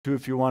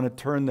if you want to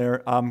turn there.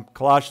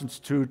 Colossians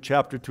 2,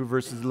 chapter 2,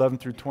 verses 11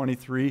 through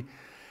 23.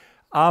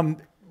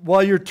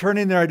 While you're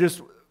turning there, I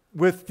just,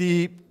 with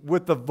the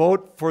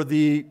vote for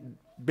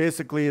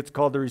basically it's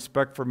called the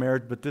Respect for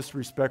Marriage, but this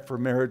Respect for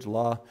Marriage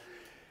law,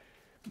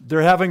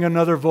 they're having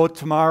another vote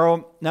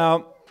tomorrow.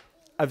 Now,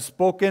 I've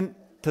spoken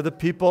to the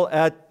people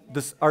at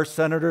our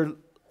senator,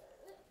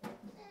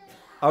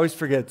 I always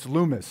forget, it's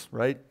Loomis,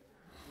 right?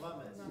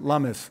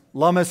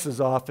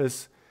 Lummis's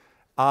office.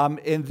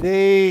 And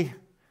they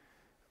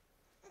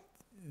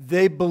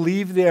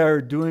believe they are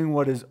doing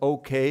what is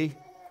okay,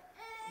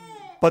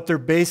 but they're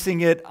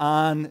basing it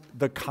on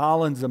the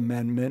Collins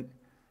Amendment.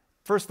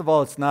 First of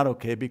all, it's not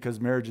okay because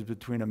marriage is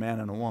between a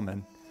man and a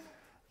woman,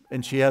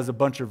 and she has a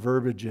bunch of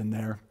verbiage in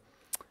there.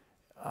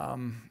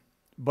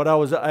 But I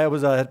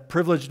was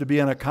privileged to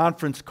be on a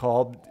conference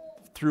call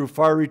through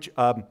Far Reach,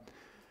 the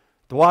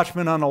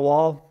Watchman on the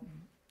Wall,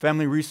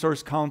 Family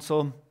Resource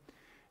Council,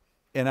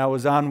 and I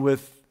was on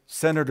with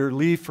Senator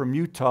Lee from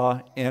Utah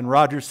and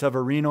Roger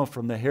Severino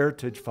from the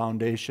Heritage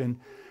Foundation,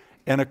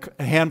 and a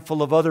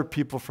handful of other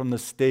people from the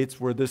states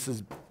where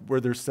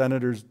their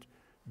senators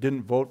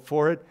didn't vote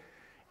for it.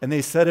 And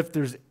they said if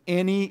there's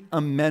any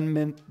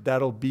amendment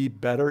that'll be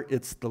better,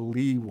 it's the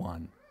Lee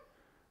one.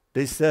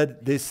 They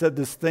said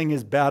this thing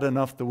is bad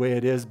enough the way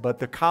it is, but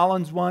the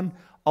Collins one,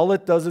 all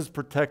it does is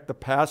protect the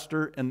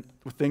pastor and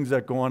things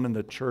that go on in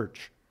the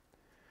church.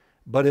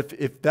 But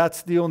if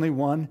that's the only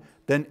one,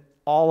 then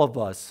all of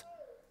us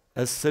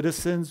as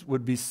citizens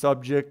would be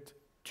subject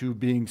to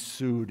being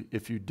sued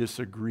if you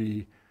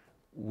disagree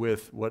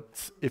with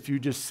if you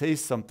just say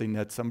something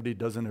that somebody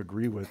doesn't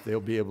agree with, they'll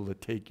be able to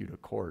take you to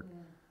court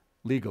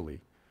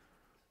legally.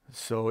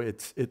 So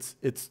it's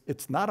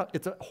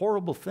a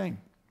horrible thing.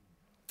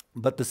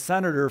 But the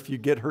senator, if you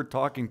get her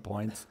talking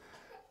points,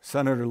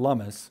 Senator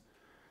Lummis,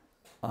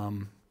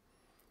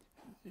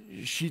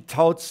 she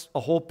touts a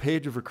whole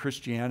page of her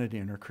Christianity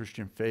and her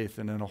Christian faith,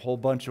 and then a whole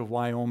bunch of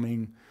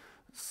Wyoming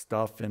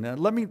stuff. And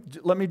let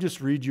me just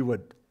read you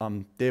what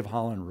Dave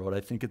Holland wrote. I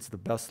think it's the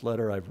best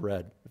letter I've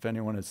read, if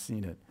anyone has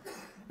seen it.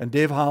 And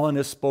Dave Holland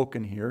has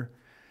spoken here.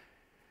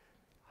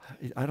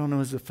 I don't know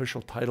his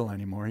official title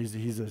anymore.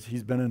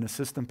 He's been an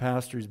assistant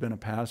pastor. He's been a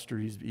pastor.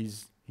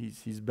 He's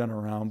been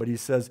around. But he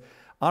says,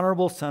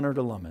 Honorable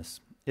Senator Lummis,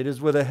 it is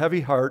with a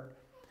heavy heart,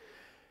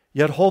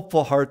 yet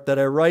hopeful heart, that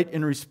I write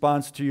in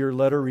response to your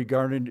letter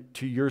regarding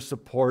to your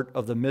support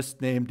of the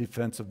misnamed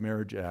Defense of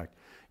Marriage Act.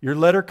 Your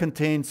letter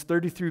contains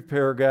 33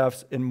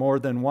 paragraphs in more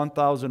than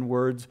 1,000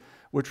 words,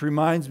 which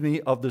reminds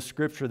me of the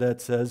scripture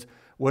that says,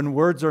 when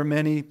words are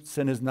many,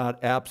 sin is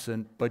not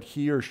absent, but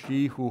he or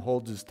she who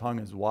holds his tongue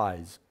is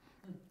wise.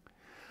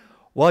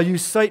 While you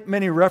cite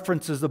many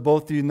references to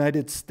both the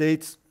United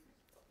States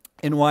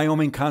and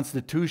Wyoming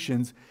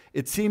constitutions,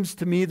 it seems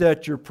to me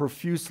that your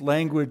profuse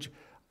language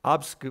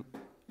obfuscates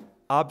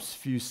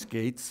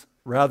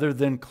rather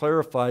than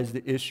clarifies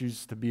the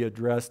issues to be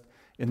addressed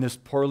in this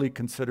poorly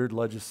considered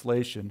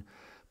legislation.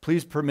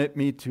 Please permit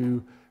me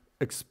to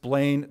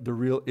explain the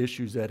real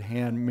issues at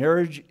hand.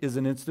 Marriage is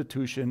an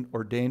institution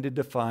ordained and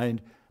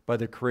defined by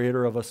the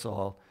Creator of us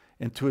all,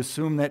 and to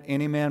assume that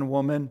any man,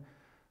 woman,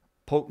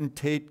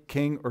 potentate,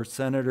 king, or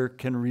senator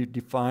can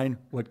redefine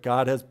what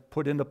God has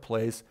put into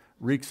place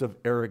reeks of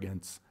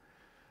arrogance.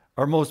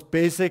 Our most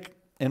basic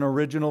and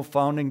original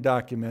founding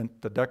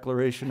document, the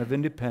Declaration of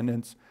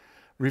Independence,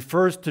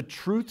 refers to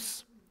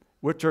truths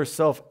which are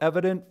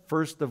self-evident,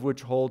 first of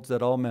which holds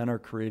that all men are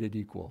created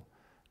equal.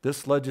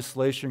 This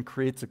legislation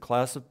creates a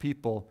class of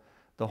people,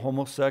 the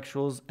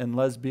homosexuals and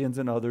lesbians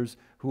and others,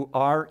 who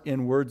are,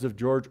 in words of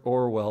George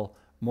Orwell,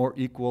 more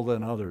equal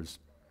than others.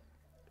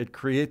 It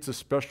creates a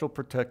special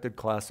protected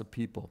class of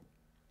people.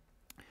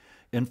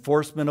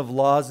 Enforcement of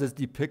laws is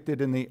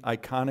depicted in the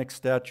iconic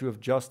statue of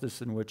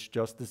justice, in which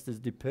justice is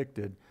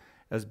depicted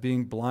as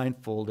being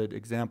blindfolded,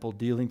 example,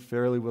 dealing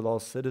fairly with all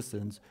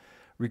citizens,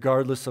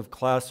 regardless of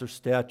class or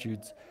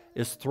statutes,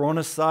 is thrown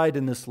aside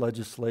in this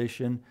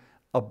legislation,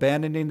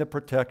 abandoning the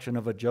protection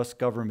of a just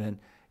government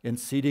and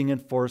ceding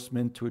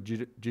enforcement to a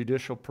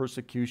judicial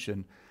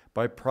persecution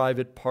by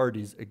private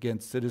parties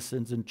against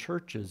citizens and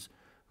churches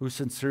who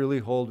sincerely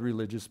hold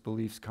religious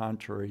beliefs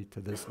contrary to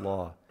this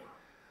law.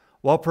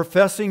 While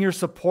professing your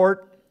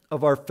support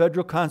of our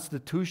federal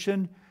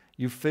Constitution,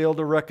 you fail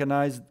to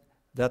recognize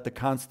that the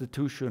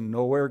Constitution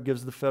nowhere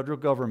gives the federal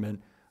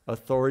government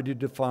authority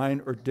to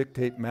define or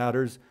dictate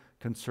matters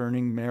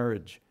concerning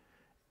marriage.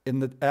 In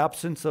the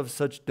absence of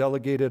such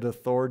delegated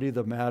authority,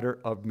 the matter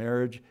of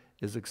marriage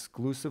is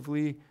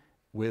exclusively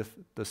with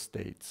the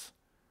states.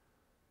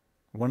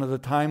 One of the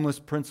timeless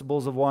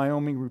principles of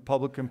Wyoming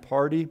Republican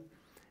Party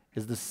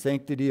is the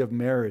sanctity of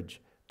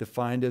marriage,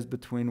 defined as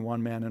between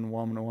one man and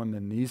one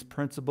woman. These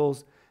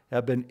principles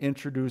have been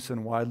introduced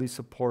and widely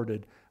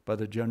supported by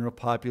the general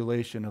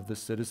population of the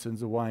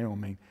citizens of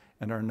Wyoming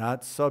and are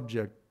not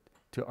subject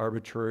to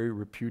arbitrary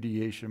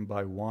repudiation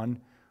by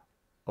one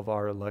of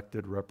our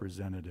elected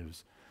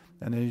representatives.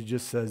 And then he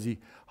just says he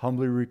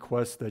humbly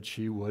requests that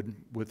she would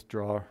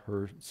withdraw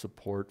her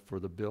support for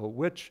the bill,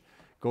 which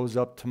goes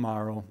up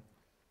tomorrow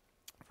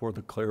for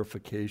the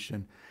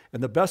clarification.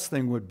 And the best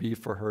thing would be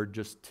for her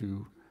just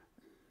to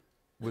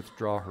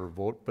withdraw her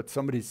vote. But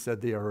somebody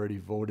said they already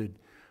voted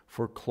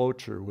for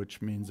cloture,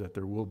 which means that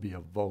there will be a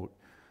vote.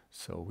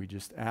 So we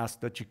just ask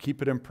that you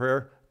keep it in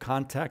prayer,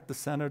 contact the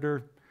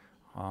senator,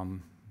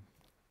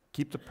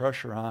 keep the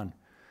pressure on.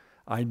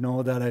 I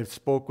know that I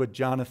spoke with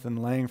Jonathan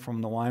Lang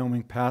from the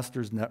Wyoming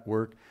Pastors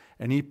Network,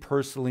 and he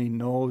personally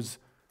knows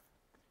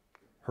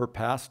her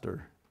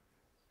pastor,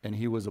 and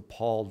he was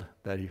appalled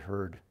that he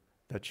heard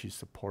that she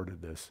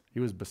supported this. He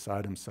was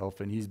beside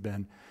himself, and he's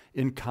been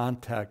in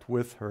contact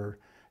with her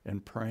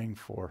and praying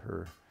for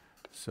her.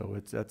 So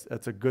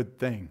that's a good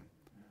thing.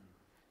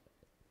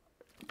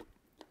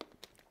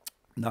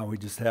 Now we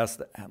just have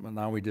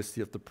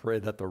to pray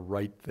that the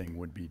right thing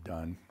would be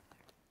done.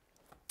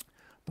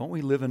 Don't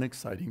we live in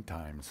exciting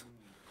times?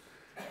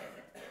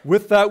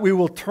 With that, we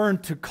will turn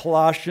to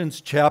Colossians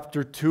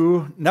chapter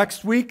 2.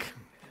 Next week,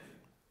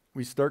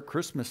 we start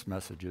Christmas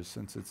messages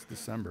since it's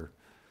December.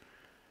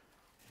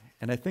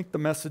 And I think the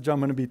message I'm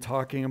going to be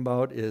talking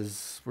about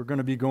is we're going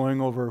to be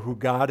going over who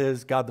God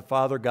is, God the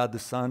Father, God the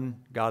Son,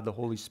 God the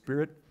Holy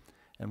Spirit,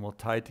 and we'll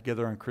tie it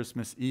together on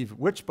Christmas Eve,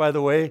 which, by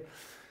the way,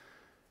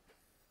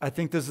 I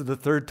think this is the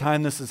third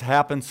time this has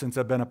happened since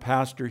I've been a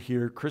pastor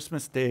here.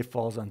 Christmas Day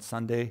falls on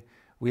Sunday.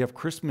 We have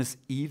Christmas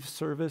Eve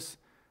service.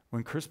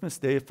 When Christmas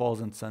Day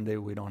falls on Sunday,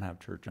 we don't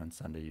have church on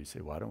Sunday. You say,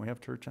 why don't we have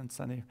church on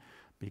Sunday?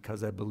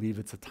 Because I believe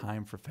it's a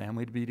time for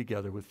family to be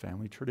together with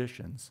family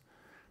traditions.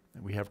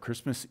 And we have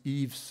Christmas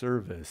Eve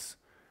service.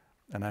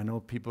 And I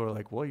know people are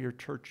like, well, your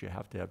church, you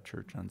have to have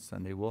church on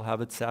Sunday. We'll have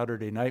it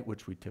Saturday night,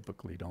 which we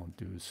typically don't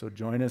do. So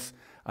join us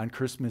on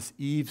Christmas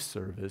Eve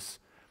service,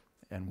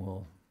 and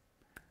we'll,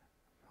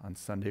 on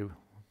Sunday,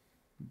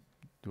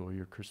 do all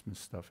your Christmas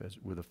stuff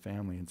with a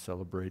family and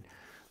celebrate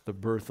the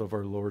birth of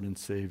our Lord and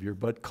Savior.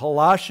 But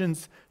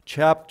Colossians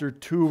chapter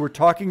 2, we're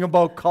talking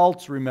about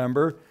cults,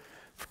 remember.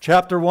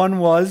 Chapter 1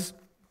 was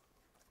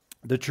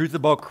the truth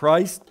about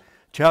Christ.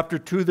 Chapter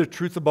 2, the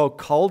truth about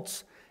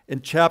cults.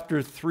 In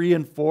chapter 3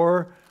 and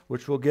 4,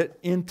 which we'll get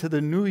into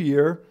the new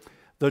year,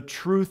 the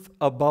truth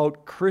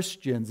about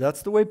Christians.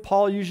 That's the way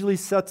Paul usually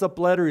sets up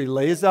letter. He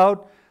lays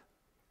out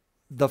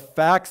the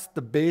facts,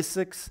 the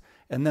basics,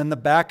 and then the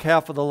back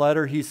half of the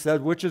letter he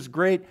said, which is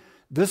great,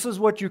 this is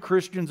what you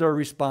Christians are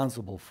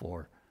responsible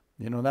for.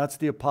 You know, that's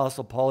the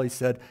Apostle Paul. He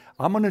said,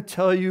 I'm going to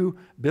tell you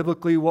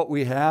biblically what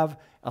we have.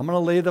 I'm going to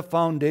lay the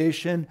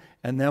foundation,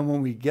 and then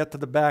when we get to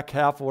the back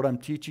half of what I'm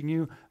teaching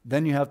you,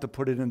 then you have to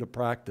put it into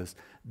practice.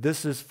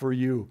 This is for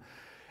you.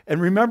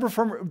 And remember,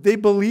 they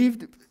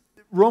believed,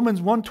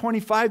 Romans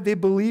 1:25, they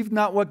believed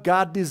not what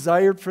God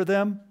desired for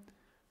them,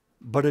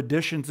 but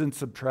additions and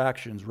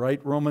subtractions,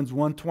 right? Romans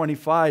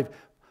 1:25,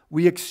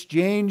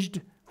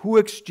 who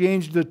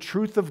exchanged the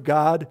truth of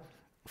God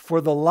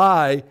for the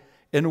lie,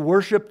 and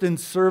worshiped and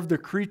served the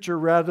creature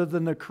rather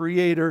than the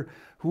Creator,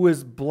 who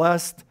is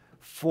blessed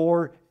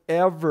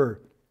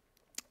forever.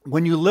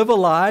 When you live a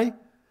lie,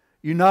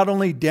 you not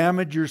only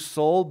damage your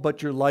soul,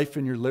 but your life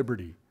and your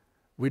liberty.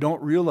 We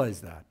don't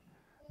realize that.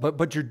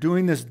 But you're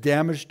doing this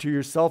damage to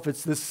yourself.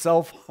 It's this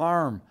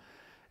self-harm.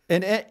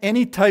 And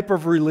any type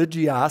of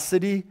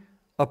religiosity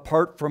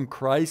apart from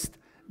Christ,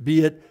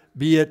 be it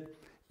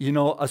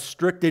a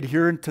strict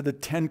adherent to the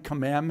 10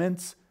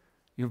 Commandments,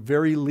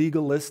 very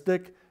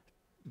legalistic,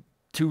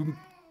 to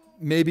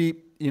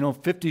maybe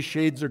 50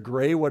 Shades of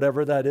Gray,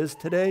 whatever that is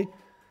today,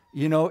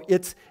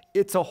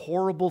 it's a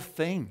horrible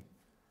thing.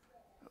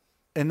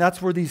 And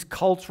that's where these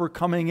cults were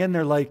coming in.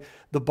 They're like,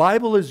 the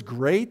Bible is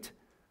great,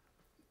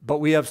 but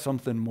we have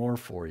something more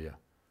for you.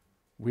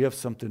 We have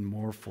something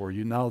more for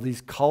you. Now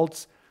these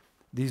cults,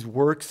 these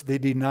works, they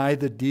deny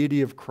the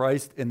deity of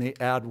Christ and they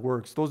add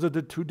works. Those are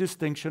the two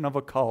distinctions of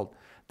a cult.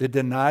 They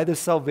deny the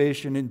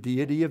salvation and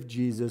deity of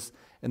Jesus,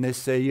 and they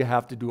say you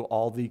have to do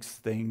all these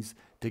things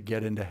to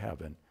get into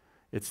heaven.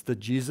 It's the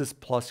Jesus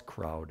plus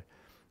crowd.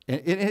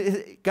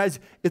 And guys,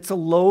 it's a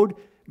load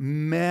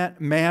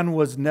man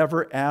was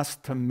never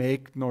asked to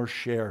make nor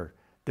share.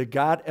 Did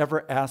God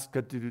ever ask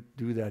God to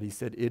do that? He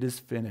said, it is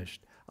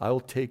finished. I will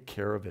take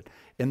care of it.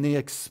 And they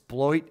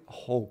exploit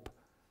hope.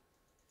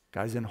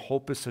 Guys, and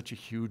hope is such a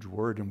huge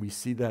word, and we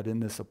see that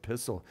in this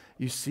epistle.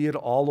 You see it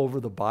all over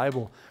the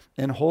Bible.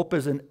 And hope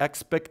is an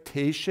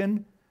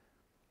expectation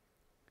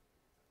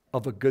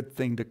of a good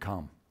thing to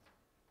come.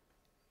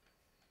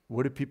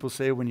 What do people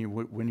say when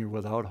you're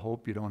without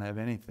hope, you don't have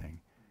anything?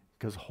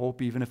 Because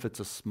hope, even if it's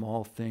a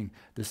small thing,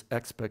 this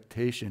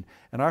expectation.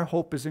 And our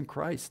hope is in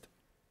Christ.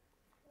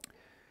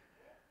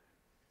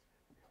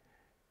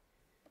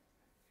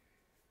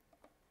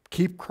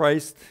 Keep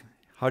Christ.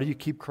 How do you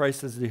keep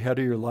Christ as the head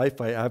of your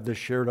life? I have this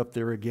shared up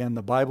there again.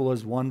 The Bible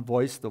is one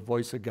voice, the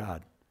voice of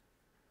God.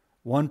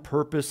 One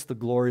purpose, the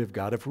glory of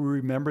God. If we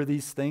remember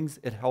these things,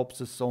 it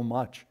helps us so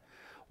much.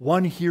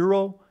 One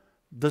hero,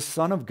 the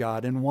Son of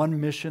God, and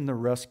one mission, the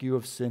rescue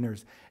of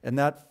sinners. And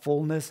that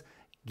fullness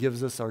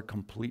gives us our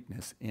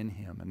completeness in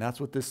Him. And that's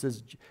what this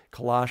is,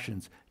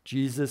 Colossians,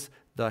 Jesus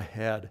the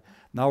head.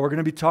 Now we're going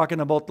to be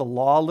talking about the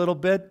law a little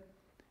bit,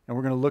 and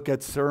we're going to look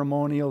at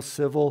ceremonial,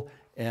 civil,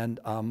 and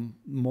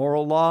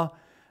moral law.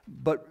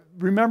 But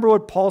remember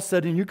what Paul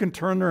said, and you can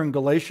turn there in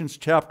Galatians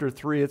chapter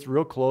 3. It's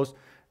real close.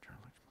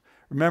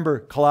 Remember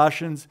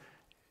Colossians,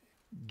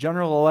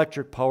 General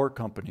Electric Power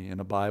Company in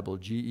the Bible,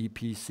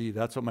 GEPC.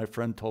 That's what my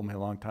friend told me a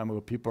long time ago.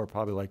 People are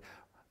probably like,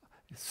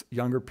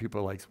 younger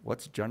people are like,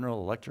 what's General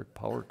Electric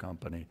Power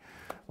Company?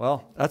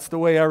 Well, that's the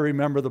way I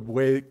remember the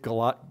way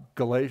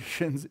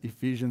Galatians,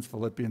 Ephesians,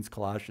 Philippians,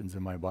 Colossians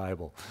in my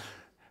Bible.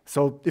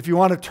 So if you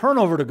want to turn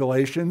over to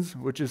Galatians,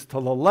 which is to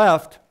the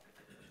left,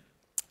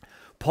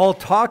 Paul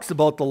talks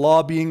about the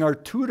law being our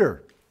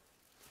tutor.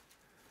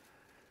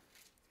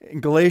 In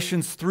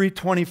Galatians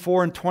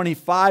 3:24 and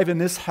 25,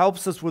 and this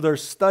helps us with our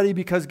study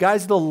because,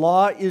 guys, the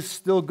law is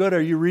still good.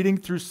 Are you reading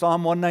through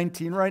Psalm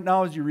 119 right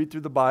now as you read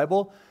through the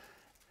Bible?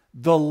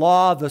 The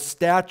law, the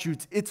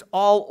statutes, it's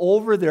all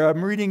over there.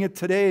 I'm reading it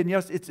today, and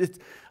yes,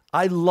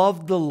 I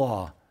love the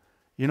law.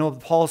 You know,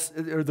 Paul,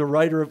 or the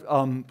writer of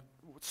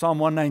Psalm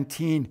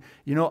 119,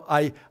 you know,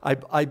 I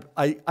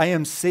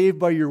am saved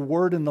by your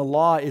word and the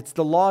law.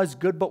 The law is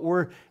good, but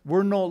we're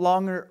no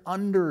longer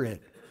under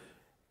it.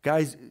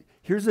 Guys,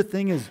 here's the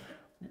thing is,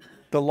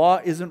 the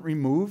law isn't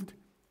removed.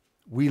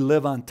 We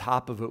live on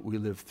top of it. We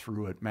live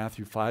through it.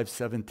 Matthew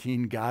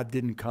 5:17, God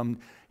didn't come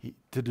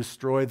to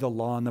destroy the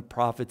law and the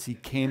prophets. He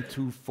came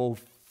to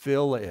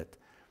fulfill it.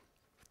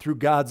 Through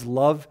God's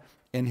love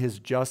and his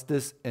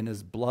justice and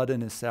his blood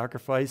and his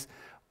sacrifice,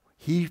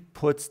 he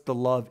puts the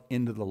love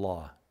into the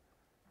law.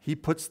 He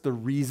puts the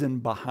reason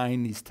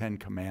behind these 10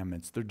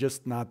 commandments. They're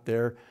just not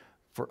there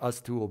for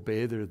us to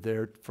obey. They're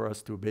there for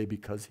us to obey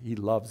because he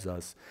loves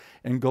us.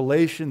 In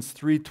Galatians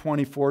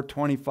 3:24,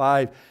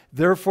 25,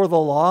 therefore the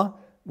law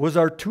was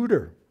our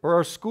tutor or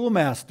our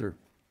schoolmaster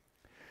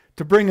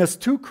to bring us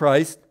to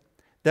Christ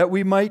that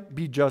we might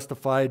be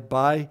justified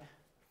by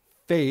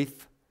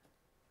faith.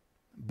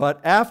 But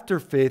after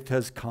faith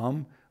has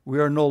come, we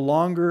are no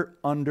longer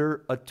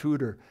under a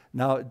tutor.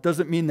 Now, it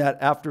doesn't mean that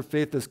after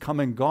faith has come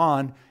and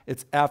gone.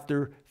 It's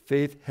after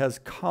faith has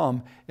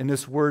come. And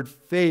this word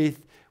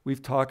faith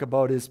we've talked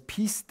about is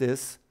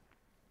pistis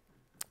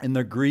in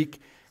the Greek.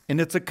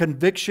 And it's a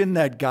conviction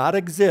that God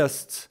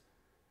exists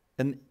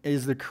and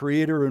is the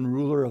creator and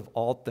ruler of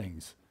all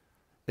things.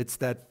 It's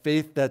that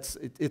faith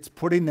it's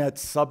putting that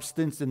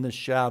substance in the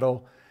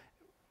shadow,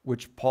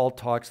 which Paul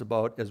talks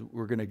about as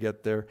we're going to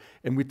get there.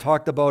 And we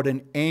talked about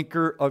an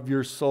anchor of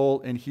your soul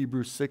in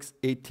Hebrews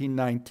 6:18,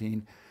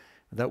 19,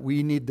 that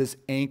we need this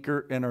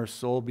anchor in our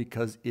soul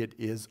because it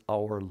is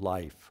our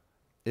life.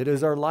 It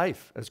is our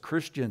life as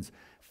Christians.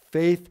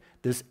 Faith,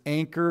 this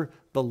anchor,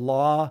 the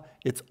law,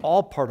 it's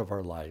all part of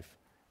our life.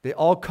 They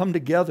all come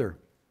together.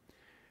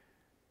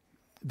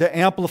 The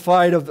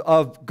Amplified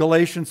of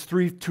Galatians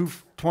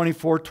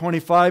 3:24,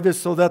 25 is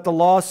so that the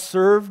law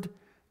served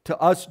to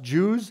us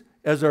Jews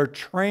as our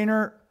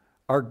trainer,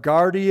 our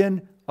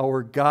guardian,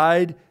 our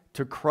guide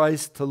to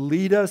Christ to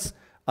lead us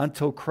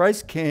until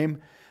Christ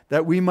came,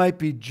 that we might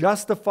be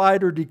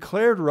justified or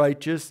declared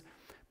righteous,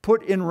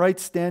 put in right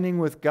standing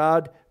with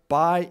God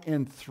by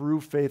and through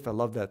faith. I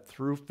love that,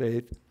 through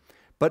faith.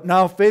 But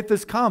now faith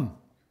has come.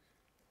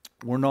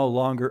 We're no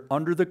longer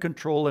under the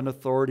control and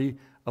authority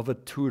of a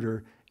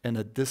tutor and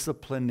a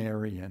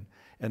disciplinarian.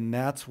 And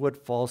that's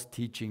what false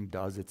teaching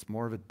does. It's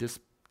more of a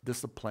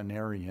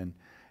disciplinarian,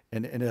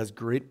 and it has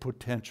great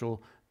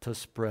potential to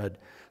spread.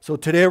 So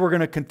today we're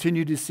going to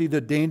continue to see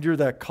the danger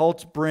that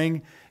cults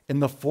bring in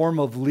the form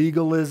of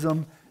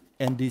legalism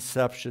and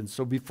deception.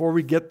 So before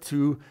we get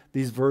to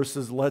these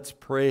verses, let's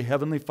pray.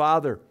 Heavenly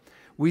Father,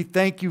 we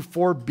thank you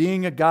for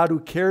being a God who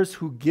cares,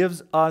 who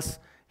gives us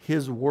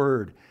his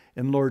word.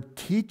 And Lord,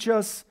 teach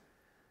us.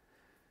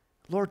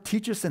 Lord,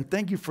 teach us, and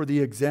thank you for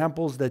the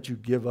examples that you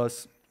give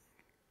us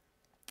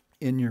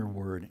in your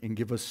word, and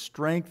give us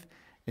strength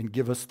and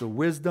give us the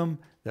wisdom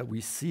that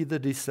we see the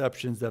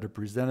deceptions that are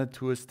presented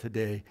to us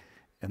today.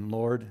 And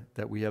Lord,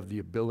 that we have the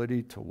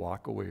ability to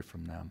walk away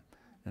from them.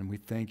 And we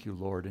thank you,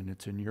 Lord, and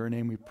it's in your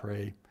name we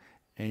pray.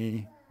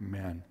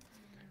 Amen.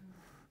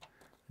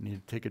 I need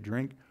to take a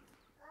drink.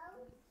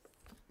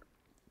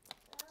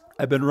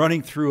 I've been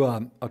running through,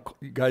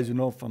 you guys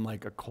know if I'm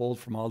like a cold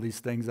from all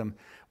these things.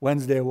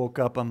 Wednesday I woke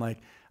up, I'm like,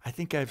 I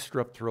think I have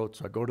strep throat.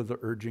 So I go to the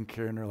urgent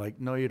care and they're like,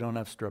 no, you don't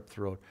have strep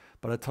throat.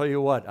 But I tell you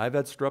what, I've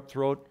had strep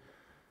throat.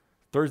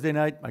 Thursday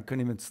night, I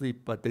couldn't even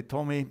sleep, but they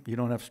told me you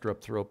don't have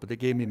strep throat, but they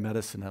gave me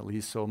medicine at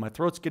least. So my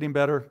throat's getting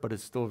better, but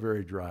it's still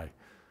very dry.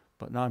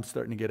 But now I'm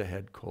starting to get a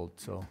head cold.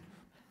 So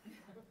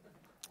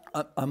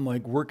I'm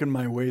like working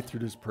my way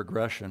through this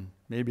progression.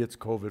 Maybe it's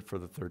COVID for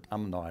the third.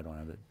 No, I don't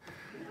have it.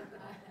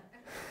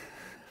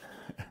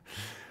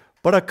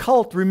 But a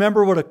cult,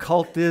 remember what a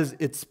cult is.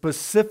 It's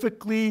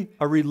specifically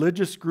a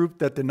religious group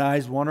that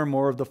denies one or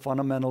more of the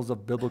fundamentals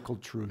of biblical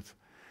truth.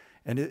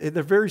 And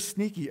they're very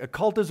sneaky. A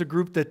cult is a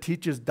group that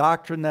teaches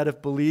doctrine that,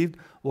 if believed,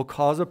 will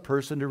cause a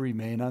person to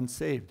remain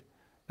unsaved.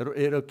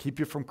 It'll keep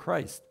you from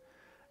Christ.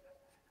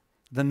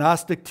 The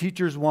Gnostic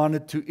teachers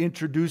wanted to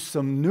introduce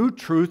some new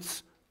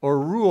truths or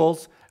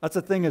rules. That's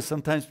the thing, is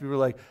sometimes people are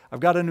like, I've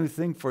got a new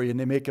thing for you, and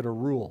they make it a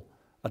rule,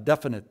 a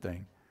definite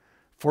thing.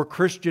 for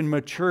Christian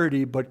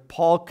maturity, but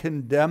Paul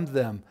condemned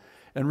them.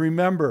 And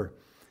remember,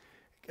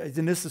 guys,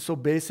 and this is so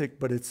basic,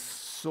 but it's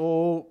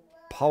so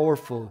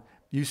powerful.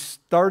 You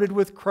started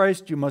with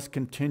Christ, you must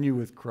continue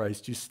with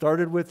Christ. You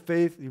started with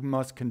faith, you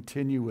must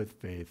continue with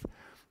faith.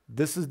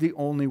 This is the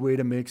only way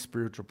to make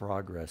spiritual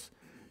progress.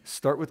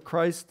 Start with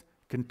Christ,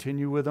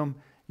 continue with Him.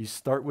 You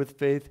start with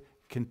faith,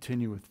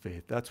 continue with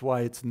faith. That's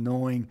why it's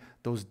knowing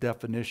those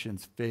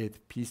definitions, faith,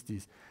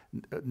 pistis,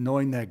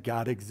 knowing that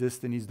God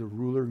exists and He's the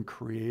ruler and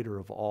creator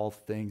of all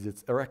things.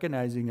 It's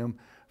recognizing Him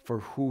for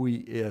who He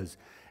is.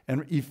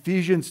 And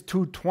Ephesians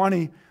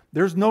 2:20,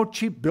 there's no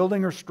cheap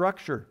building or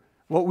structure.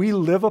 What we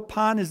live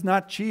upon is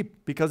not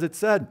cheap, because it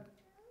said,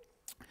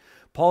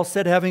 Paul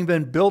said, having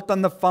been built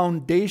on the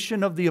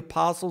foundation of the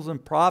apostles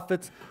and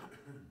prophets,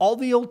 all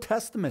the Old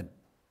Testament,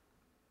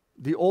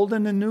 the Old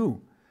and the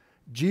New,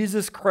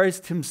 Jesus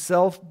Christ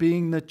Himself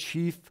being the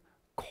chief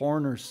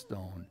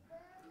cornerstone.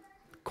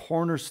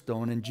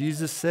 Cornerstone. And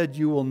Jesus said,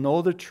 you will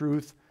know the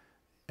truth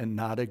and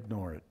not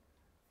ignore it.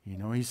 You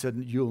know, He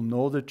said, you'll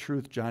know the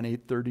truth, John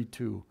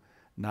 8:32,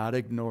 not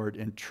ignore it.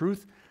 And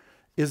truth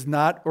is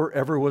not or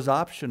ever was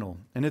optional.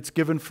 And it's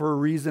given for a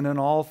reason in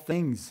all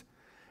things.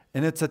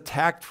 And it's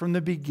attacked from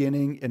the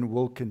beginning and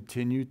will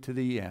continue to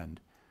the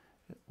end.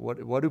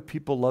 What do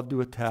people love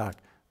to attack?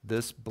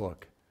 This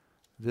book.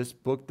 This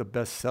book, the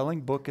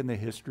best-selling book in the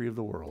history of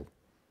the world.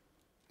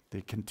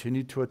 They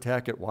continue to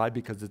attack it. Why?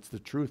 Because it's the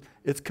truth.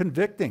 It's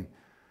convicting.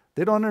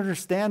 They don't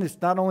understand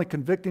it's not only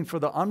convicting for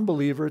the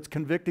unbeliever, it's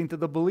convicting to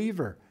the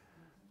believer.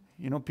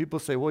 You know, people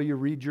say, well, you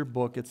read your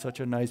book, it's such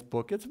a nice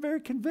book. It's a very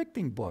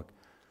convicting book.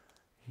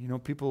 You know,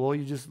 people, well,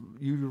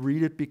 you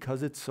read it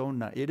because it's so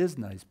nice. It is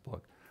a nice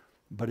book.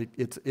 But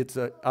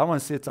I want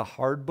to say it's a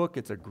hard book,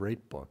 it's a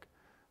great book.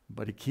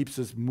 But it keeps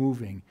us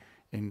moving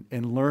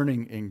and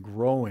learning and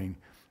growing.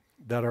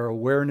 That our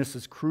awareness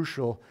is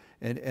crucial,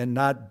 and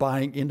not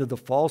buying into the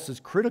false is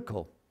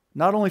critical.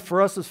 Not only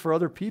for us, as for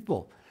other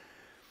people.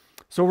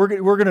 So we're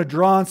going to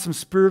draw on some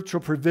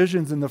spiritual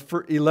provisions in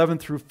the 11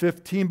 through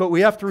 15, but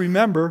we have to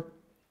remember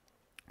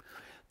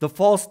the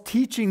false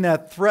teaching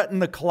that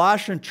threatened the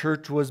Colossian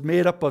church was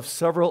made up of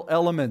several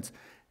elements.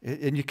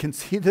 And you can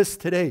see this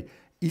today.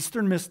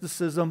 Eastern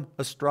mysticism,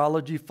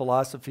 astrology,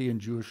 philosophy,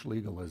 and Jewish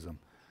legalism.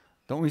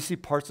 Don't we see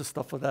parts of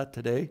stuff of that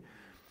today?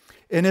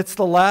 And it's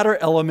the latter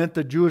element,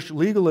 the Jewish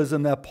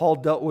legalism, that Paul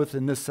dealt with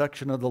in this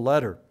section of the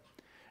letter.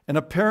 And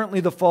apparently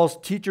the false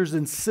teachers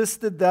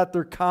insisted that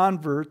their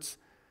converts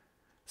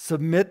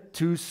submit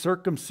to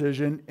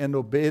circumcision and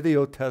obey the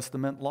Old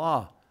Testament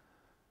law.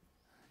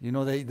 You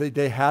know,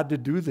 they had to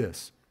do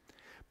this.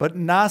 But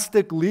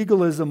Gnostic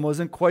legalism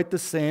wasn't quite the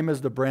same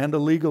as the brand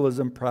of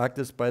legalism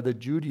practiced by the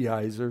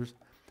Judaizers,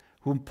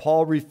 whom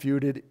Paul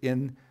refuted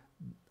in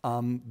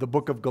the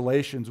book of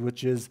Galatians,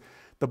 which is,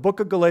 the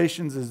book of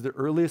Galatians is the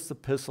earliest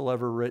epistle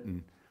ever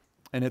written,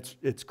 and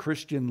it's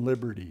Christian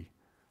liberty.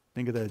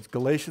 Think of that.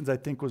 Galatians, I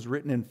think, was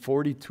written in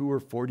 42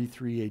 or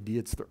 43 AD.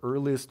 It's the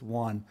earliest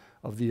one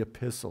of the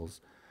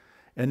epistles.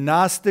 And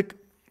the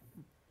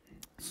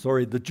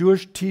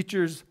Jewish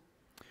teachers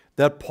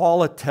that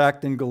Paul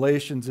attacked in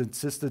Galatians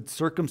insisted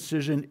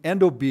circumcision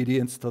and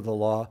obedience to the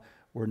law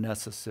were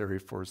necessary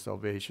for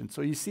salvation.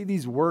 So you see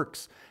these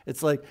works.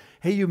 It's like,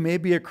 hey, you may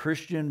be a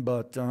Christian,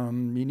 but you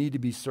need to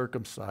be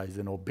circumcised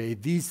and obey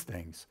these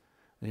things.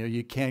 You know,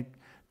 you can't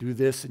do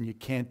this, and you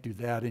can't do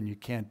that, and you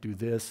can't do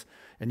this,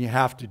 and you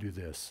have to do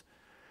this.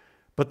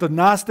 But the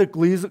Gnostic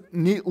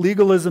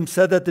legalism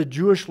said that the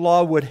Jewish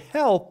law would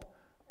help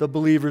the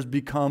believers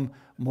become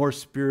more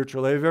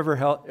spiritual. Have you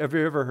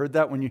ever heard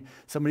that when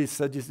somebody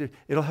said,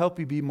 it'll help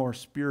you be more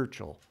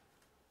spiritual?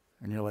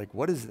 And you're like,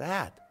 what is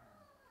that?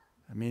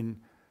 I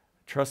mean,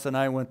 Tress and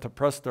I went to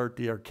Press Start,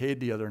 the arcade,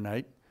 the other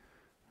night.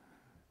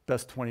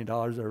 Best $20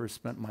 I ever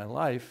spent in my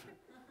life,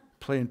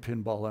 playing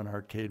pinball on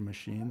arcade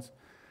machines.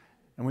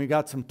 And we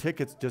got some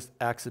tickets just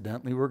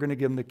accidentally. We're going to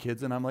give them to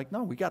kids. And I'm like,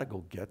 no, we got to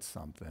go get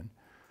something,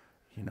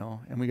 you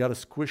know. And we got a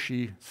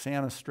squishy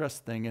Santa stress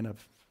thing and a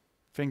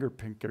finger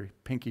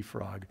pinky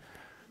frog.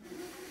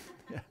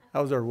 Yeah, that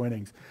was our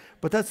winnings.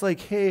 But that's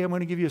like, hey, I'm going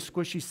to give you a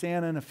squishy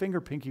Santa and a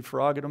finger pinky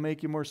frog. It'll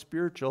make you more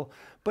spiritual.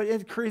 But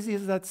as crazy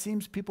as that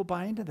seems, people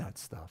buy into that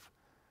stuff,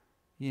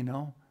 you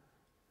know.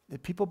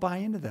 People buy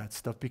into that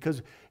stuff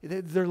because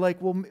they're like,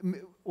 well,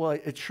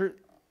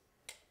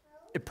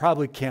 it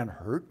probably can't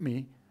hurt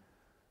me.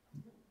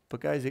 But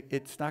guys,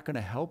 it's not going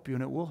to help you,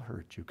 and it will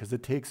hurt you because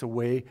it takes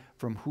away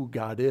from who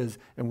God is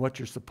and what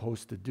you're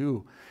supposed to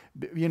do.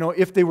 You know,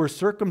 if they were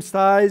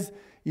circumcised,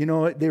 you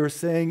know, they were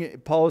saying,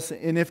 Paul was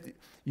saying, and if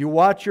you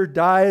watch your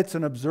diets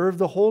and observe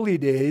the holy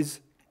days,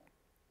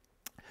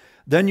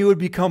 then you would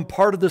become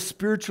part of the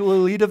spiritual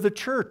elite of the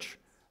church.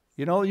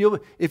 You know,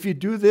 if you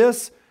do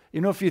this,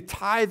 you know, if you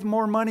tithe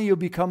more money, you'll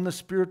become the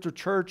spiritual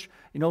church.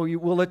 You know,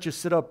 we'll let you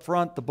sit up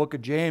front, the book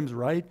of James,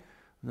 right?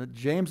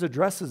 James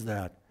addresses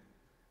that.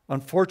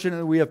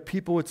 Unfortunately, we have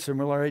people with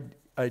similar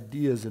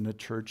ideas in the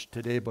church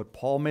today, but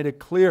Paul made it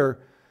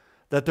clear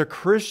that the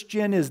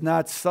Christian is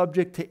not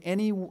subject to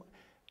any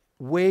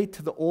way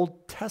to the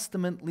Old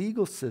Testament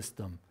legal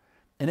system.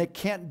 And it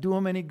can't do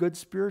them any good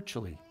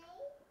spiritually.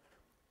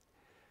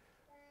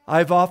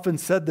 I've often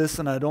said this,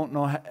 and I don't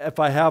know if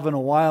I have in a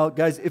while.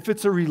 Guys, if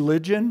it's a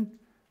religion,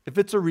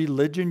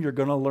 you're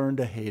going to learn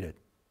to hate it.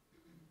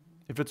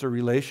 If it's a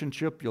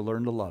relationship, you'll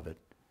learn to love it.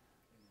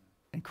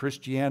 And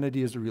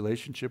Christianity is a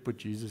relationship with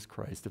Jesus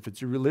Christ. If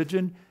it's a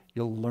religion,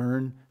 you'll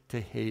learn to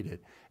hate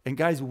it. And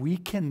guys, we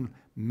can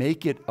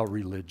make it a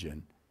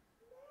religion.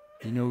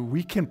 You know,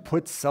 we can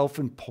put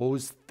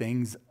self-imposed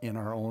things in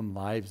our own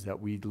lives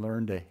that we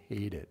learn to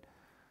hate it.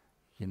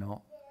 You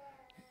know,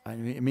 I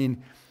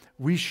mean,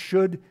 we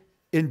should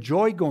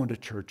enjoy going to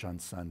church on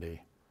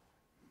Sunday.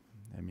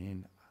 I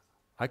mean,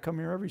 I come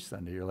here every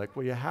Sunday. You're like,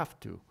 well, you have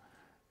to.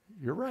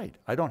 You're right.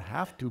 I don't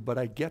have to, but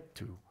I get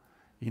to.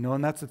 You know,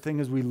 and that's the thing,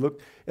 as we look,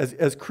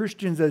 as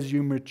Christians, as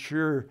you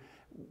mature,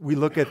 we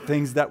look at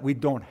things that we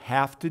don't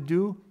have to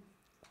do,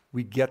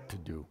 we get to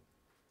do.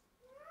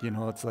 You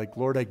know, it's like,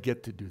 Lord, I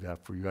get to do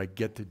that for you. I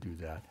get to do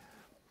that.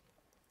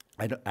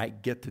 I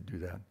get to do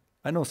that.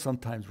 I know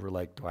sometimes we're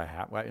like, do I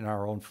have, in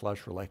our own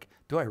flesh, we're like,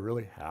 do I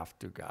really have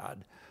to,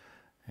 God?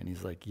 And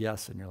he's like,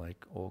 yes. And you're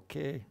like,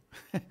 okay.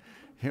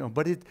 You know,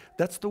 but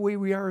that's the way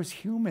we are as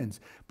humans.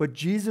 But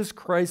Jesus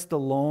Christ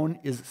alone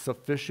is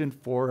sufficient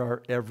for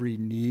our every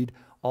need.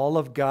 All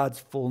of God's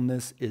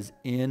fullness is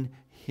in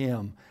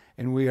him.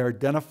 And we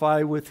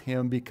identify with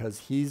him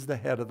because he's the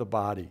head of the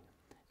body.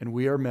 And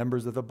we are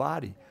members of the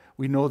body.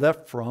 We know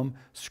that from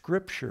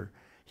Scripture.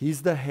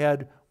 He's the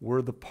head,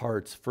 we're the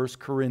parts. 1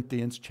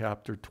 Corinthians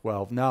chapter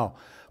 12. Now,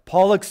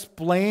 Paul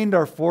explained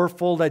our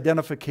fourfold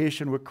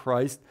identification with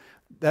Christ.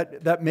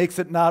 That makes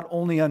it not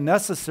only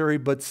unnecessary,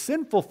 but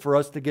sinful for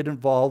us to get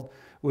involved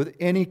with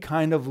any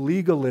kind of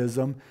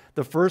legalism.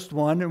 The first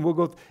one, and we'll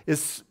go,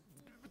 is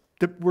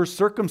that we're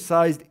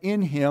circumcised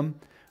in him.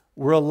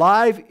 We're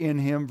alive in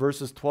him,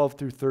 verses 12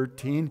 through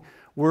 13.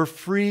 We're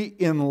free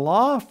in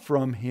law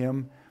from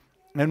him,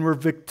 and we're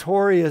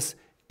victorious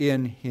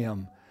in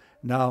him.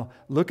 Now,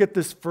 look at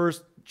this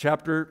first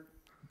chapter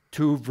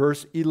 2,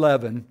 verse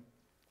 11.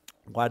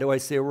 Why do I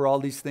say we're all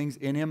these things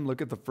in him?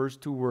 Look at the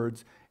first two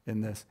words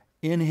in this.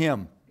 In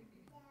him.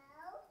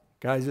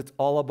 Guys, it's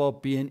all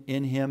about being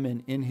in him,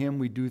 and in him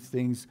we do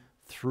things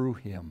through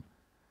him.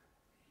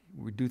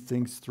 We do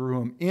things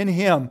through him. In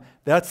him,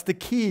 that's the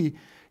key.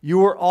 You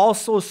were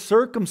also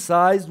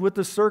circumcised with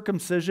the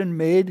circumcision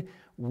made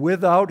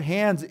without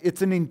hands.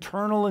 It's an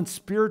internal and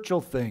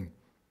spiritual thing.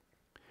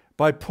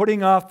 By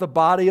putting off the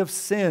body of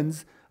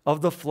sins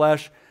of the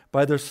flesh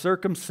by the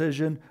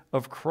circumcision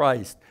of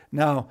Christ.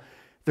 Now,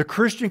 the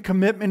Christian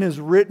commitment is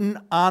written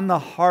on the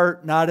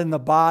heart, not in the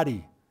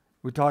body.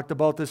 We talked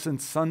about this in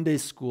Sunday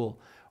school.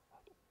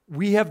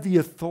 We have the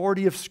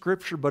authority of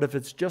Scripture, but if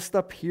it's just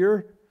up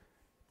here,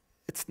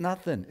 it's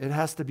nothing. It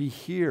has to be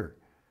here.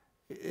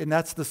 And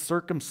that's the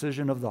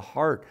circumcision of the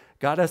heart.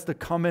 God has to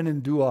come in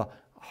and do a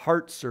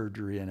heart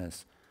surgery in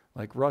us,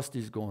 like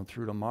Rusty's going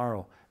through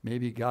tomorrow.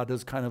 Maybe God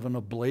does kind of an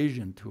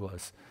ablation to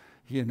us,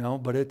 you know,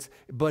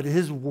 but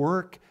his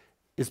work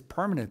is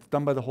permanent. It's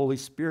done by the Holy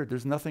Spirit.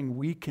 There's nothing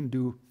we can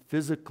do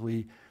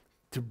physically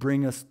to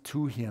bring us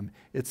to him.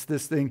 It's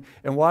this thing.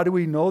 And why do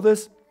we know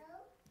this?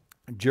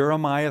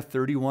 Jeremiah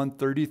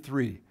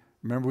 31:33.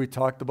 Remember, we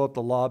talked about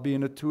the law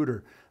being a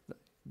tutor,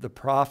 the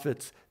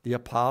prophets, the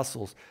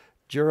apostles.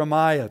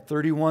 Jeremiah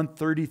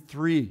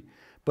 31:33.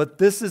 But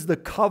this is the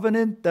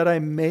covenant that I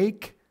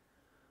make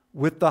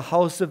with the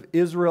house of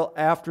Israel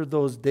after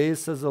those days,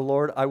 says the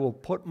Lord. I will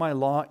put my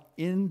law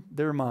in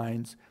their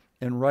minds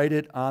and write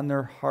it on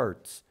their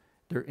hearts,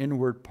 their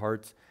inward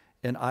parts,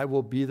 and I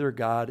will be their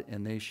God,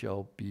 and they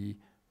shall be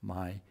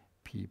my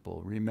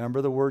people.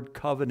 Remember the word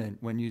covenant.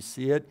 When you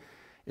see it,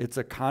 it's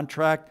a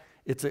contract,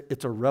 it's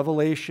a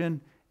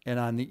revelation, and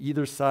on the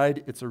either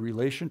side, it's a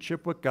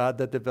relationship with God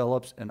that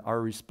develops and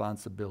our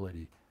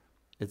responsibility.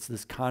 It's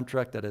this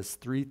contract that has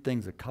three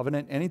things: a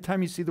covenant.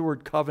 Anytime you see the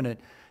word covenant,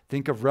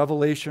 think of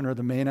revelation or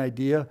the main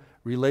idea,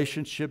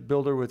 relationship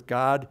builder with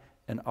God,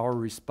 and our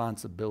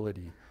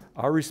responsibility.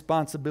 Our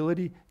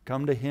responsibility,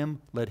 come to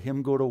him, let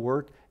him go to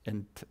work,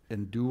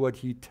 and do what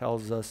he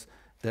tells us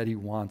that he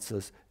wants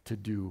us to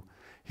do.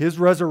 His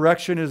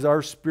resurrection is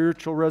our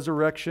spiritual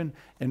resurrection,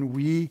 and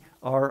we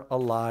are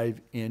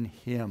alive in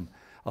him.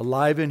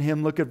 Alive in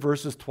him, look at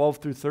verses 12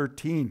 through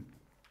 13.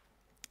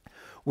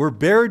 We're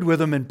buried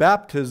with him in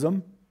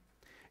baptism,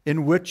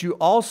 in which you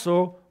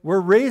also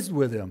were raised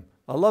with him.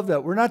 I love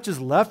that. We're not just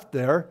left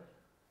there.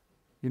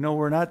 You know,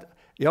 we're not,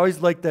 you always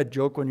like that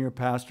joke when you're a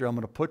pastor, I'm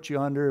going to put you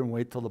under and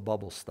wait till the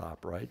bubbles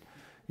stop, right?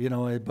 You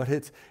know,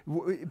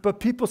 but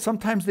people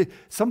sometimes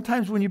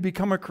when you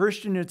become a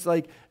Christian, it's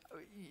like,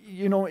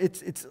 you know,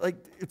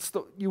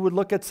 you would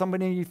look at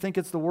somebody and you think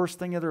it's the worst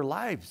thing of their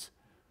lives.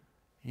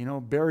 You know,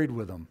 buried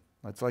with him.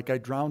 It's like I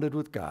drowned it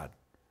with God.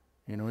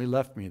 You know, he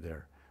left me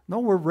there. No,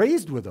 we're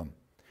raised with him.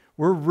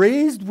 We're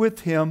raised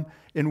with him,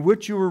 in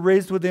which you were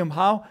raised with him.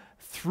 How?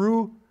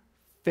 Through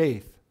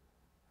faith.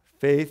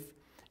 Faith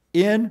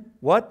in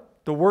what?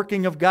 The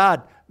working of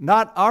God.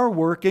 Not our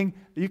working.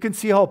 You can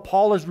see how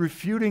Paul is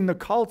refuting the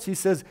cults. He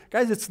says,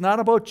 guys, it's not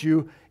about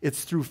you.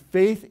 It's through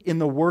faith in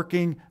the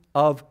working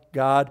of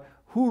God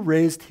who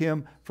raised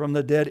him from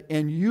the dead,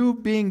 and you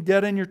being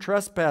dead in your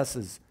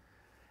trespasses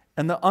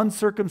and the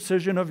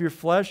uncircumcision of your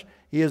flesh,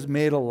 he has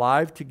made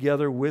alive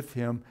together with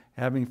him,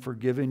 having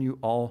forgiven you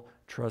all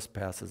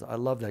trespasses. I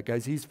love that,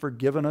 guys. He's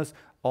forgiven us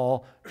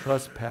all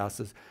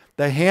trespasses.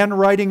 The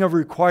handwriting of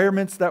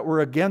requirements that were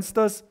against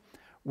us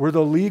were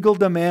the legal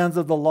demands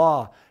of the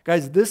law.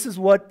 Guys, this is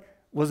what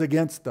was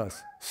against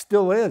us.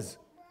 Still is.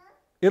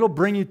 It'll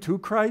bring you to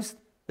Christ.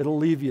 It'll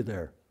leave you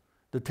there.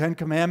 The 10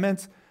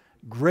 Commandments,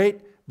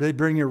 great. They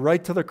bring you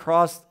right to the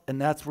cross, and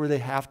that's where they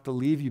have to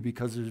leave you,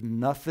 because there's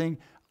nothing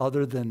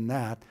other than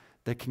that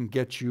can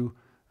get you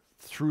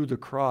through the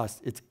cross.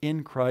 It's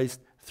in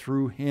Christ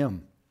through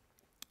him.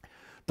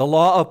 The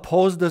law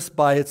opposed us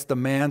by its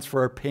demands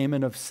for our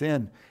payment of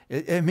sin.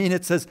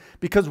 It says,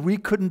 because we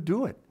couldn't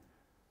do it.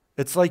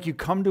 It's like you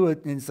come to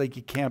it and it's like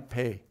you can't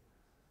pay.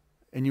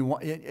 And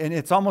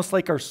it's almost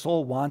like our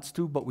soul wants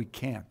to, but we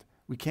can't.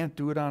 We can't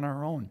do it on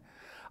our own.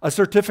 A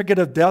certificate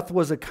of death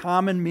was a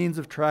common means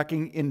of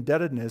tracking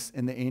indebtedness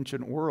in the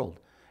ancient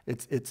world.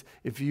 It's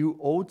if you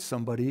owed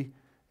somebody,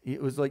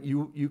 it was like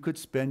you could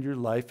spend your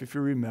life, if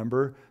you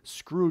remember,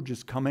 Scrooge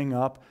is coming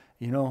up.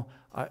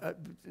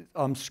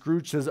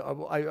 Scrooge says,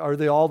 are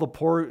they all the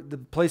poor, the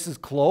places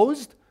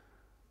closed?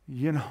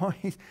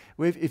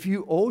 If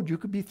you owed, you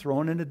could be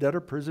thrown into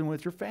debtor prison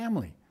with your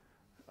family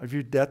of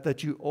your debt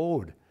that you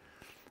owed.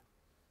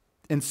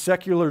 In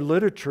secular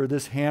literature,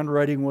 this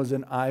handwriting was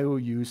an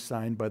IOU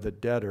signed by the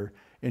debtor,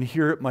 and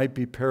here it might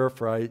be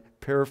paraphrased,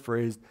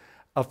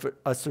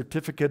 a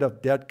certificate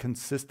of debt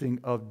consisting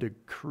of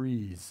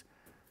decrees.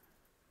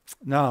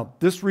 Now,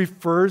 this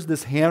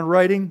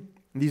handwriting,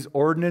 these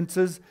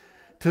ordinances,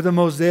 to the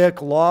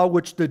Mosaic law,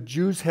 which the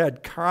Jews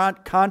had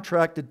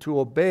contracted to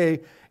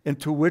obey, and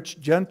to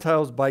which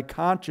Gentiles by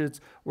conscience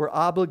were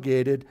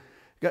obligated.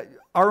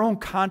 Our own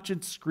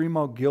conscience scream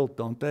out guilt,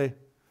 don't they?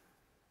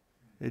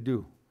 They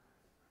do.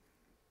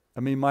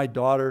 My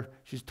daughter,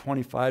 she's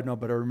 25 now,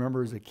 but I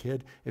remember as a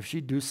kid, if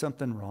she'd do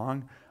something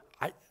wrong,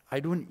 I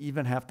didn't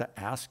even have to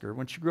ask her.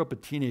 When she grew up a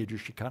teenager,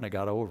 she kind of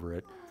got over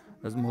it,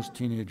 as most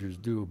teenagers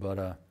do,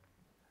 but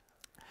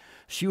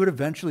she would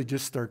eventually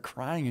just start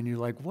crying, and you're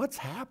like, what's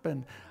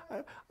happened?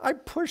 I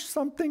pushed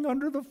something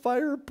under the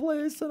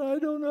fireplace, and I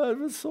don't know, I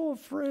was so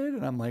afraid.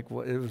 And I'm like,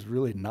 well, it was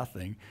really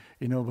nothing,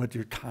 but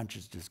your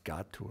conscience just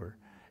got to her.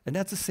 And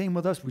that's the same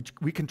with us.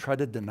 We can try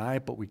to deny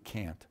it, but we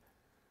can't.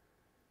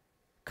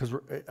 Because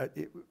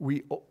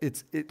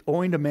it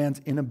owing to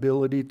man's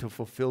inability to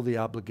fulfill the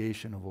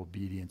obligation of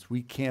obedience.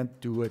 We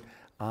can't do it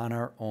on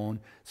our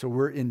own. So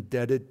we're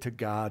indebted to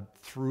God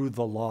through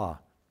the law.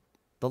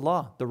 The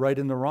law, the right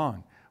and the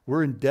wrong.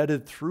 We're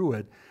indebted through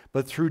it.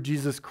 But through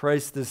Jesus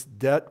Christ, this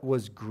debt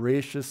was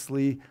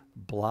graciously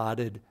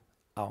blotted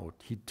out.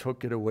 He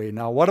took it away.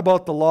 Now, what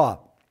about the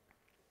law?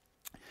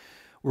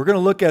 We're going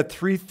to look at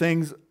 3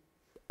 things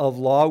of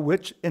law,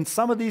 which, and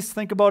some of these,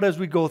 think about as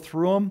we go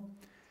through them,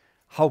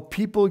 how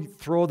people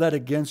throw that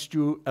against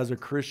you as a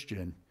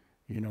Christian.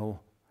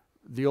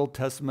 The Old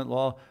Testament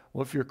law,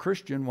 well, if you're a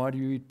Christian, why do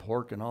you eat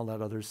pork and all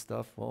that other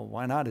stuff? Well,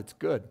 why not? It's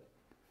good.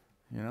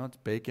 It's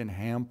bacon,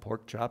 ham,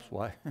 pork chops.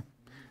 Why?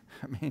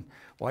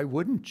 Why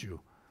wouldn't you?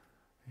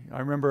 I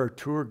remember a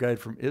tour guide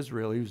from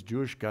Israel. He was a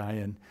Jewish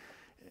guy,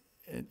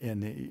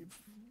 and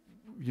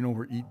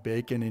we eat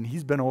bacon. And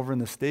he's been over in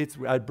the States.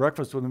 I had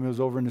breakfast with him. He was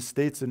over in the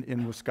States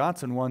in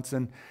Wisconsin once,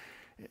 and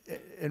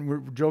we're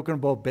joking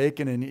about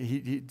bacon, and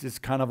he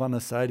just kind of on the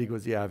side, he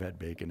goes, yeah, I've had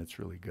bacon. It's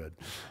really good.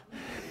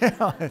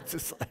 It's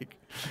just like,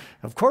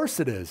 of course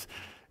it is.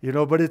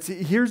 But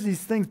here's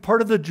these things.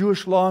 Part of the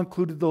Jewish law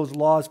included those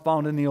laws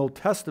found in the Old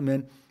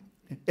Testament.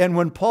 And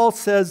when Paul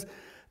says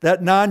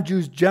that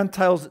non-Jews,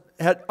 Gentiles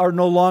are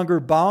no longer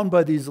bound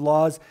by these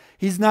laws,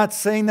 he's not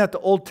saying that the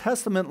Old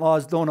Testament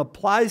laws don't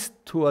apply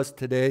to us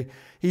today.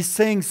 He's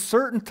saying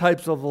certain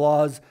types of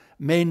laws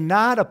may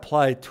not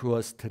apply to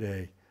us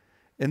today.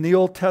 In the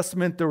Old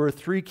Testament, there were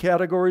 3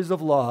 categories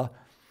of law.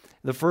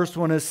 The first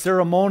one is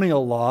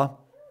ceremonial law.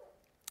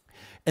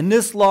 And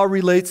this law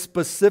relates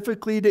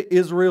specifically to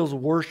Israel's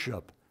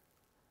worship,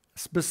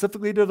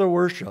 specifically to their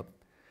worship.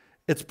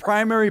 Its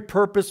primary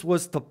purpose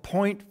was to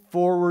point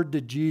forward to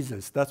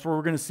Jesus. That's where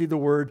we're going to see the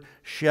word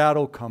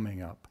shadow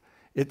coming up.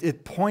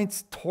 It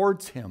points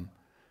towards him.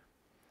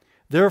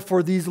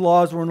 Therefore, these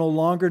laws were no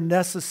longer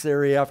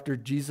necessary after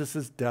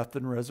Jesus' death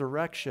and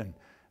resurrection.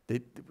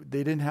 They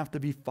didn't have to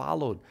be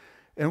followed.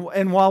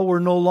 And while we're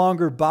no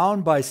longer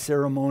bound by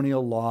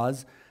ceremonial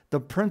laws, the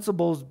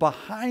principles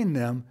behind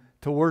them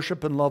to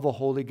worship and love a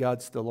holy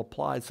God still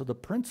apply. So the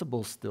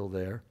principle's still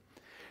there.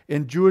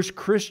 And Jewish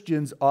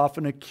Christians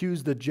often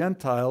accuse the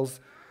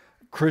Gentiles,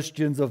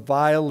 Christians, of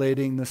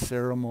violating the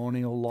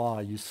ceremonial law.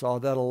 You saw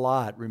that a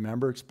lot,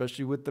 remember,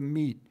 especially with the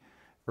meat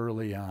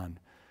early on.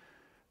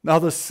 Now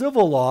the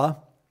civil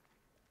law,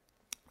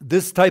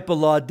 this type of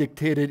law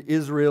dictated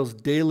Israel's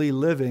daily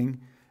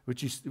living,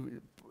 which is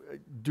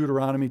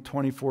Deuteronomy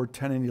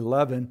 24:10 and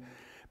 11.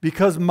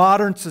 Because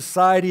modern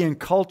society and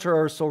culture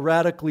are so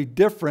radically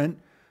different,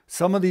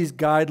 some of these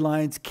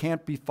guidelines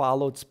can't be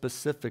followed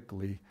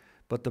specifically.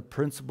 but the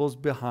principles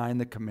behind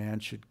the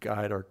command should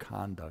guide our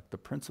conduct, the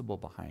principle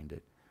behind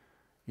it.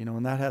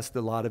 And that has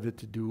a lot of it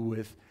to do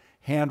with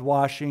hand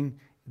washing,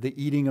 the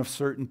eating of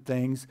certain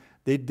things.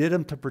 They did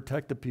them to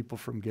protect the people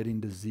from getting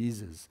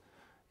diseases.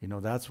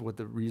 That's what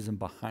the reason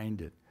behind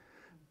it.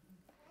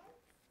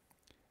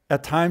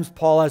 At times,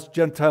 Paul asked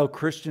Gentile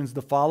Christians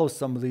to follow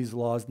some of these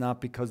laws,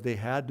 not because they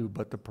had to,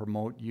 but to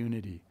promote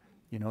unity.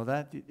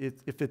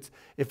 If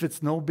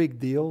it's no big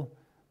deal,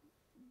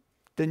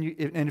 then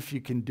and if you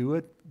can do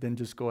it, then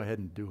just go ahead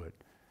and do it.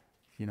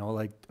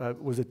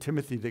 Was it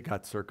Timothy that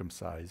got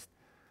circumcised?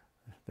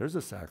 There's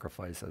a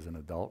sacrifice as an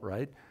adult,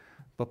 right?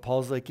 But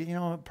Paul's like,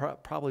 it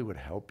probably would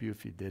help you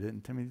if you did it.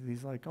 And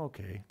Timothy's like,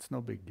 okay, it's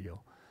no big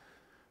deal.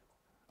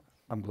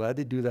 I'm glad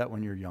they do that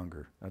when you're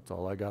younger. That's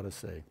all I got to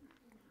say.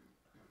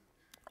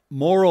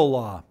 Moral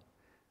law.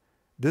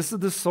 This is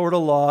the sort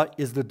of law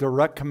is the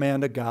direct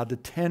command of God, the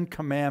 10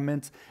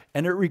 Commandments,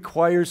 and it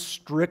requires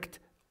strict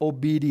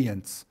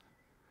obedience.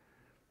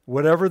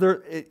 Whatever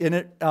their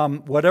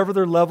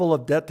level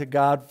of debt to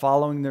God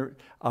following their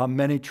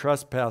many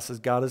trespasses,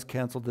 God has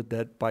canceled the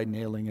debt by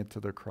nailing it to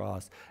the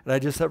cross. And I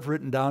just have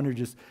written down here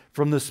just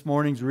from this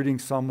morning's reading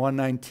Psalm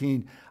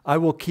 119, I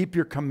will keep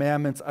your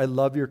commandments. I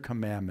love your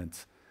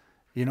commandments.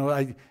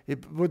 Where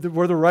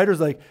the writer's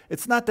like,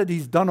 it's not that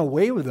he's done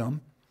away with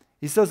them.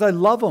 He says, I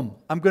love them.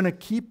 I'm going to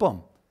keep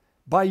them.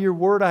 By your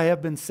word I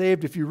have been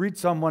saved. If you read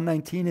Psalm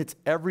 119, it's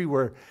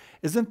everywhere.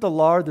 Isn't the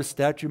law or the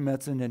statute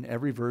mentioned in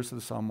every verse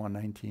of Psalm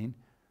 119?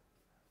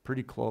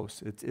 Pretty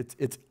close.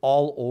 It's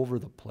all over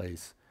the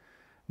place.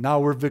 Now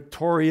we're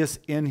victorious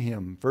in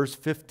him. Verse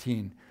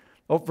 14.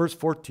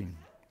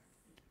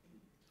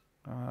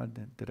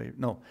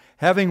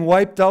 Having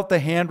wiped out the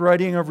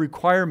handwriting of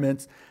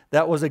requirements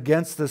that was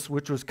against us,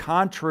 which was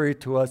contrary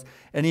to us,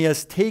 and he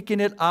has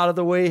taken it out of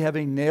the way,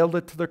 having nailed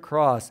it to the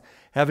cross,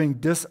 having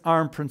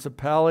disarmed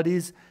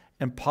principalities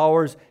and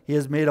powers, he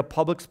has made a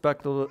public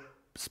spectacle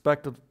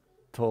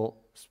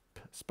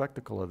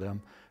of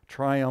them,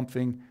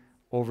 triumphing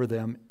over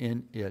them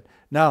in it.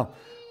 Now,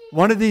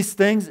 one of these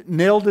things,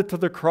 nailed it to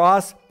the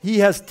cross, he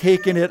has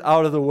taken it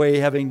out of the way,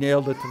 having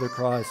nailed it to the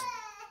cross.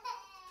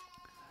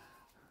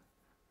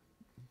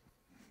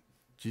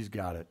 She's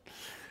got it.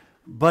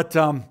 But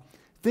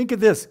think of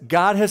this.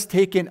 God has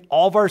taken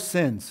all of our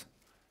sins.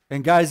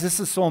 And guys, this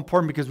is so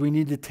important because we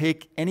need to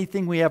take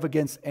anything we have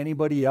against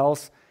anybody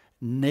else,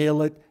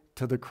 nail it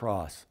to the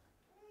cross.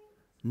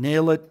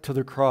 Nail it to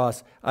the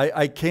cross.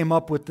 I came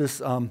up with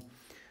this,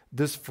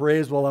 this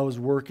phrase while I was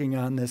working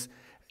on this.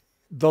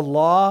 The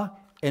law,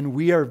 and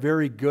we are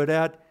very good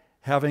at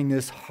having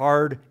this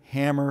hard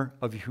hammer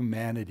of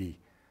humanity.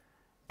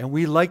 And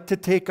we like to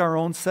take our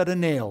own set of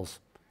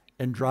nails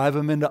and drive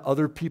them into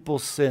other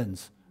people's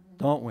sins,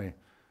 don't we?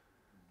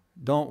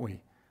 Don't we?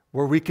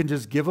 Where we can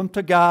just give them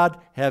to God,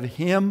 have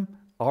him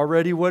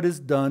already what is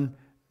done,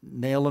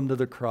 nail them to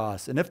the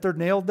cross. And if they're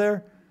nailed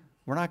there,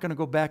 we're not going to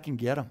go back and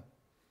get them.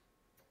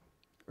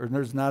 Or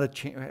there's not a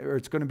chance, or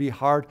it's going to be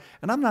hard.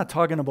 And I'm not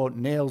talking about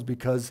nails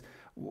because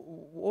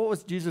what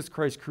was Jesus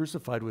Christ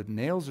crucified with?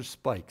 Nails or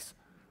spikes?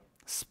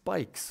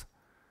 Spikes.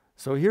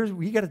 So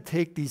we got to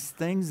take these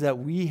things that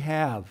we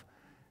have,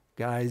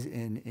 guys,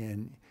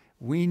 and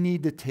we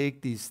need to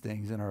take these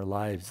things in our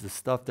lives, the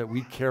stuff that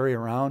we carry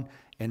around,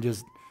 and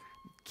just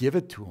give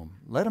it to him.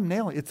 Let him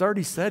nail it. It's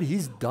already said.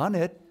 He's done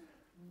it.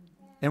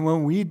 And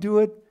when we do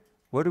it,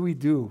 what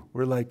do?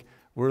 We're like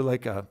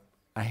a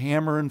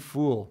hammer and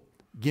fool.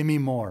 Give me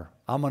more.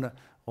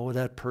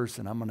 That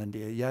person,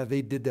 yeah,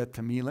 they did that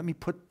to me. Let me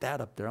put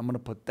that up there. I'm going to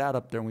put that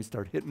up there. And we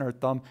start hitting our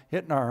thumb,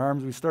 hitting our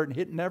arms. We start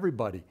hitting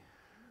everybody.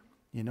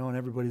 And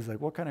everybody's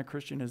like, what kind of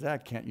Christian is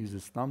that? Can't use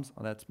his thumbs?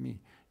 Oh, that's me.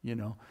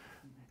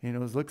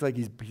 It looks like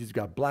he's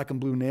got black and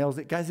blue nails.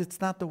 Guys,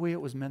 it's not the way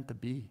it was meant to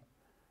be.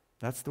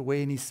 That's the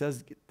way, and he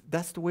says,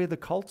 that's the way of the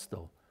cults,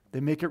 though. They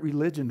make it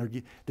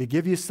religion. They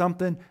give you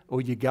something,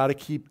 you got to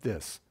keep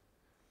this.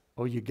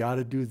 You got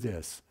to do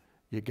this.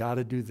 You got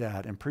to do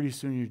that. And pretty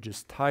soon you're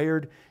just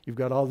tired. You've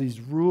got all these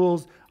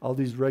rules, all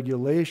these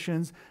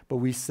regulations. But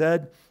we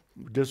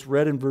just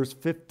read in verse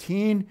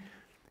 15,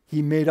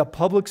 he made a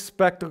public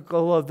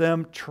spectacle of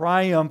them,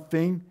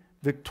 triumphing,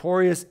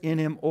 victorious in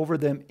him, over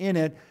them in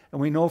it. And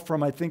we know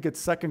from, I think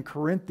it's 2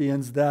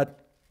 Corinthians,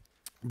 that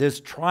this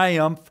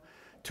triumph,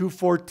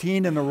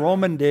 2:14 in the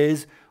Roman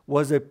days,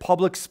 was a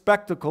public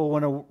spectacle.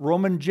 When a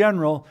Roman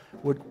general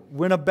would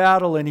win a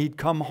battle and he'd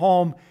come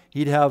home,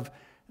 he'd have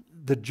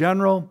the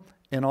general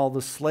and all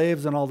the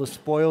slaves and all the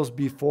spoils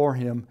before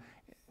him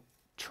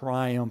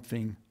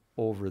triumphing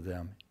over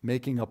them,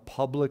 making a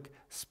public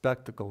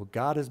spectacle.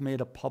 God has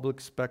made a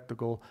public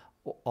spectacle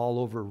all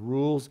over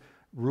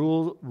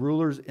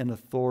rulers and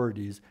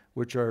authorities,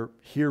 which are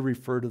here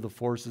referred to the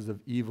forces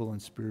of evil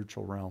and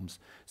spiritual realms.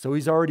 So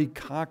he's already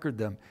conquered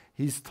them.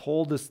 He's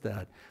told us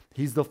that.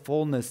 He's the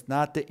fullness,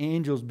 not the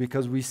angels,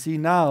 because we see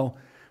now,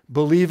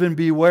 believe and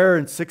beware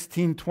in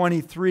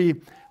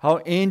 16:23, how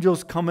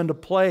angels come into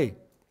play.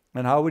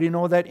 And how would he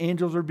know that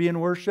angels are being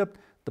worshipped?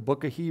 The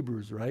book of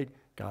Hebrews, right?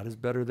 God is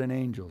better than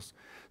angels.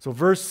 So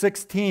verse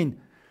 16,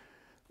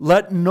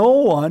 let no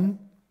one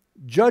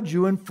judge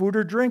you in food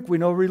or drink. We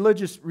know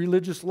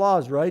religious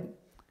laws, right?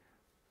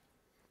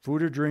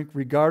 Food or drink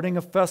regarding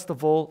a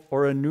festival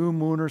or a new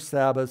moon or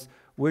Sabbath,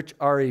 which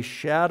are a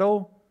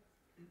shadow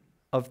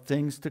of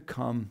things to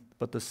come,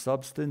 but the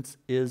substance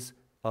is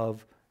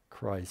of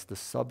Christ. The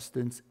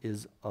substance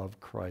is of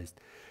Christ.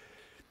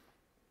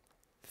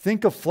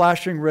 Think of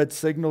flashing red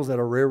signals at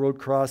a railroad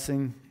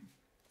crossing,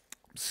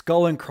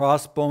 skull and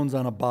crossbones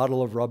on a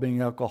bottle of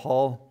rubbing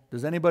alcohol.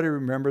 Does anybody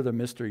remember the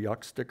Mr.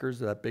 Yuck stickers,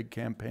 that big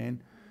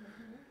campaign?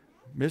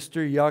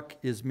 Mr. Yuck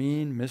is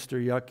mean,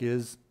 Mr. Yuck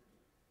is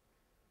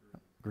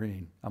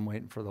green. I'm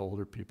waiting for the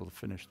older people to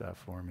finish that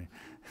for me.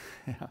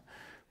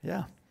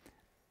 Yeah.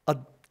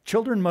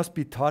 Children must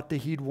be taught to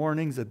heed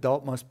warnings.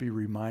 Adult must be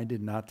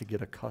reminded not to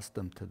get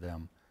accustomed to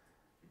them.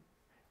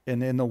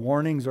 And the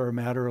warnings are a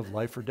matter of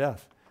life or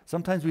death.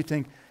 Sometimes we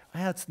think,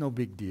 it's no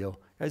big deal.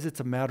 Guys, it's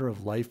a matter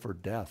of life or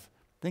death.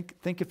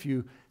 Think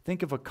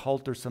if a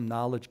cult or some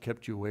knowledge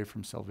kept you away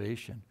from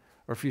salvation,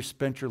 or if you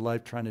spent your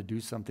life trying to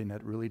do something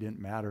that really didn't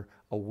matter,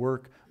 a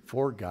work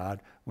for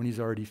God when He's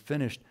already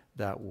finished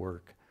that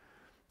work.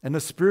 And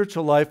the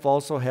spiritual life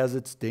also has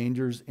its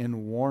dangers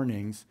and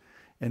warnings.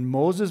 And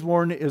Moses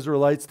warned the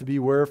Israelites to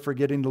beware of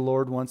forgetting the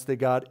Lord once they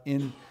got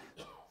into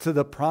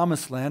the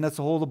promised land. That's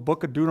the whole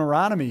book of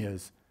Deuteronomy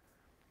is.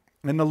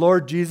 And the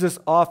Lord Jesus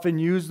often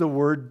used the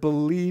word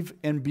believe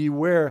and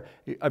beware.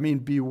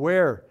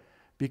 Beware.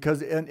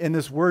 Because in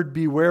this word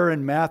beware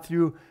in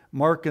Matthew,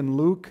 Mark, and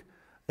Luke,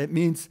 it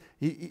means,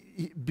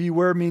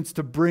 beware means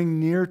to bring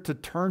near, to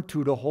turn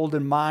to hold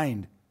in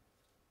mind.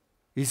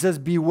 He says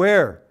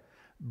beware,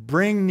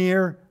 bring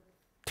near,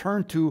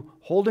 turn to,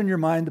 hold in your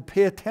mind, to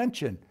pay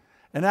attention.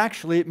 And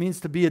actually it means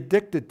to be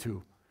addicted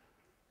to.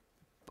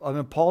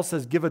 Paul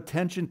says give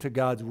attention to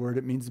God's word.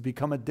 It means to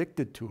become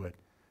addicted to it.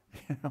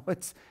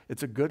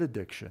 It's a good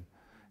addiction.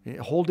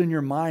 Hold in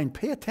your mind,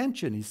 pay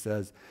attention, he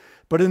says.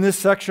 But in this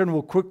section,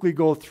 we'll quickly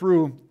go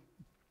through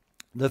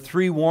the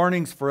 3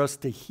 warnings for us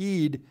to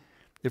heed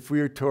if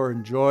we are to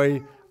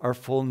enjoy our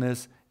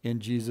fullness in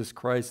Jesus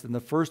Christ. And the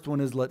first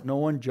one is, let no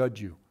one judge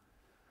you.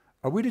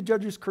 Are we to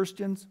judge as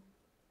Christians?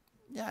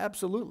 Yeah,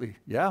 absolutely.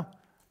 Yeah.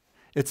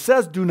 It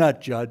says do not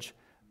judge,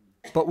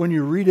 but when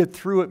you read it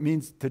through, it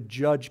means to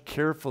judge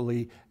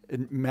carefully.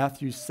 In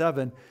Matthew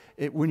 7,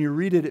 when you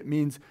read it, it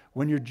means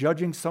when you're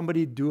judging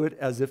somebody, do it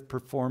as if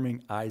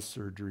performing eye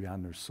surgery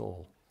on their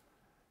soul.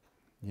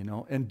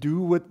 And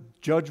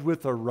judge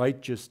with a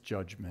righteous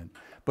judgment.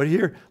 But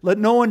here, let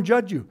no one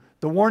judge you.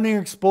 The warning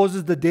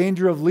exposes the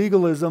danger of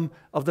legalism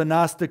of the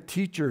Gnostic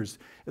teachers.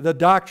 The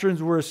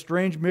doctrines were a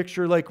strange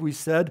mixture, like we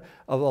said,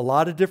 of a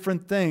lot of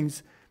different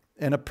things,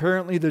 and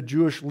apparently the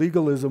Jewish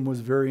legalism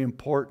was very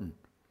important.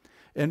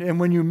 And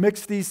when you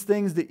mix these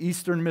things, the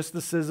Eastern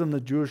mysticism,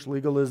 the Jewish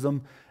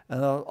legalism,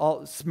 and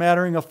all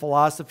smattering of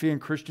philosophy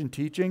and Christian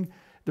teaching,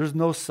 there's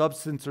no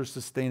substance or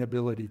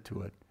sustainability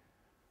to it.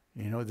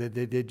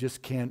 They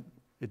just can't,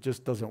 it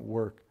just doesn't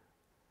work.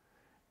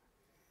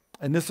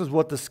 And this is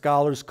what the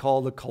scholars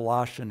call the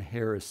Colossian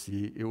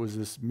heresy. It was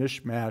this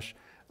mishmash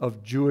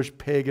of Jewish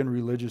pagan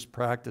religious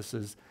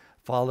practices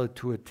followed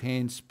to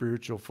attain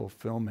spiritual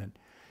fulfillment.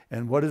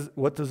 And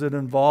what does it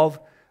involve?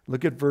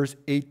 Look at verse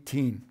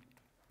 18.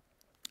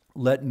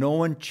 Let no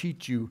one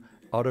cheat you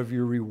out of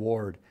your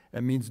reward.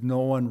 That means no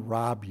one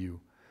rob you.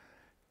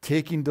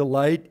 Taking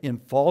delight in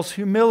false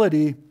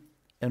humility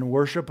and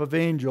worship of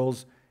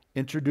angels,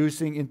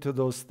 introducing into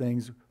those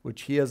things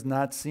which he has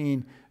not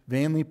seen,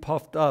 vainly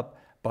puffed up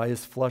by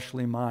his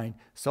fleshly mind.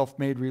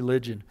 Self-made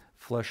religion,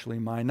 fleshly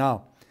mind.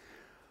 Now,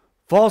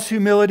 false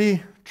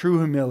humility, true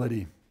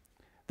humility.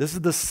 This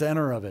is the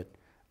center of it.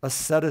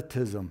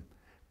 Asceticism.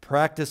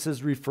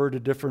 Practices refer to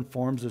different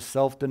forms of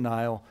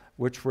self-denial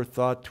which were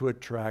thought to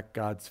attract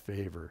God's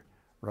favor,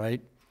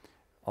 right?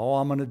 Oh,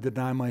 I'm going to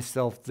deny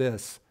myself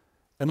this.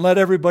 And let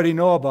everybody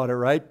know about it,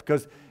 right?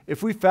 Because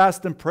if we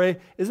fast and pray,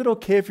 is it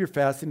okay if you're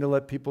fasting to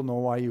let people know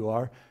why you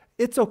are?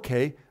 It's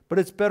okay, but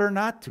it's better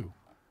not to.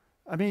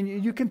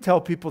 You can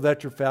tell people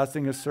that you're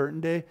fasting a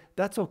certain day.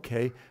 That's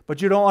okay.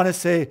 But you don't want to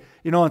say,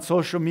 on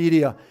social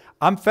media,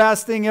 I'm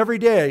fasting every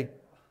day,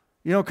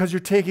 because you're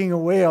taking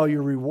away all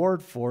your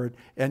reward for it.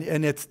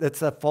 And it's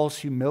that false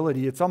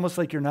humility. It's almost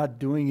like you're not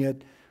doing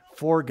it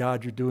for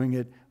God. You're doing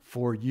it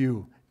for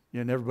you.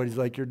 And everybody's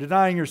like, you're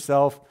denying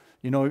yourself,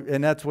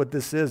 and that's what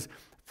this is.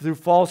 Through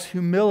false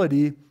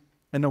humility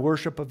and the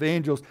worship of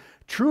angels.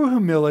 True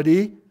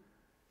humility,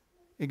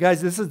 and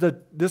guys, this is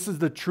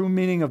the true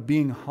meaning of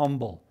being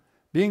humble.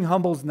 Being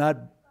humble is not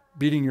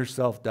beating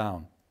yourself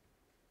down.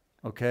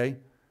 Okay?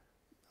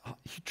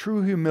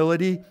 True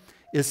humility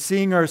is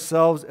seeing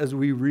ourselves as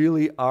we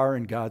really are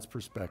in God's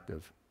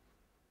perspective.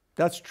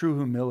 That's true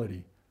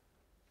humility.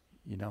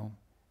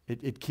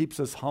 It keeps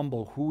us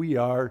humble, who we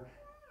are.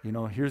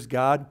 Here's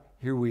God,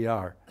 here we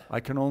are. I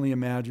can only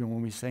imagine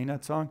when we sing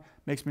that song,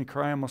 it makes me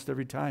cry almost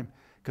every time.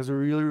 Because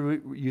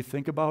you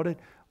think about it,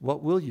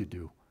 what will you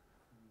do?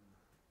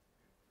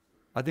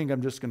 I think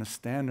I'm just going to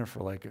stand there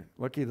for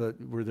lucky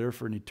that we're there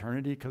for an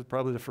eternity, because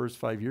probably the first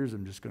 5 years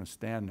I'm just going to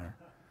stand there.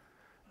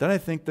 Then I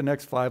think the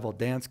next 5 I'll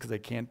dance because I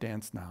can't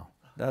dance now.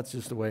 That's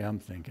just the way I'm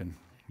thinking.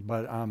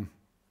 But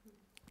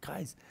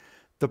guys,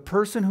 the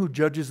person who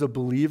judges a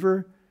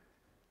believer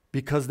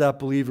because that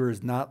believer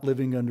is not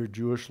living under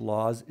Jewish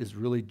laws is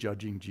really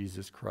judging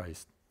Jesus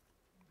Christ.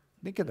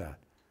 Think of that.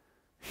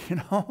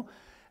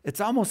 It's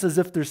almost as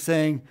if they're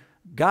saying,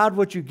 God,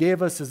 what you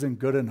gave us isn't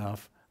good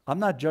enough. I'm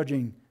not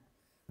judging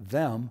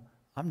them.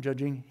 I'm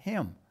judging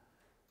him.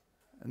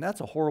 And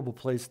that's a horrible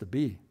place to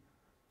be,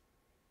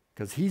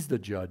 because he's the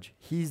judge.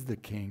 He's the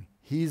king.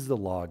 He's the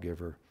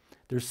lawgiver.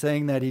 They're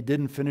saying that he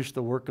didn't finish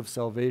the work of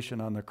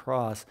salvation on the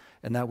cross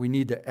and that we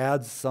need to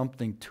add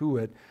something to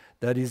it,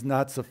 that he's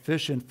not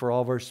sufficient for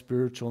all of our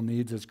spiritual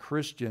needs as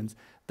Christians,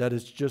 that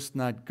it's just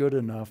not good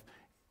enough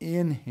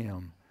in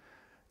him.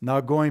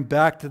 Now, going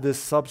back to this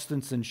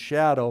substance and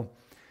shadow,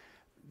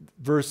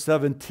 verse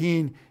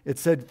 17, it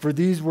said, for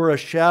these were a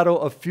shadow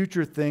of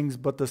future things,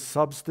 but the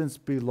substance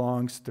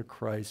belongs to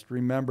Christ.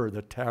 Remember,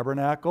 the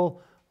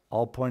tabernacle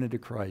all pointed to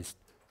Christ.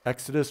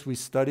 Exodus, we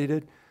studied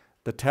it.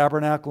 The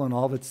tabernacle and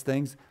all of its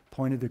things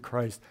pointed to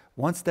Christ.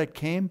 Once that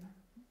came,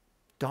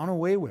 done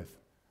away with.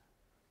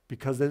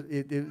 Because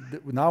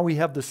now we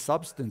have the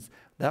substance.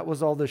 That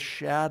was all the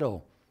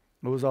shadow.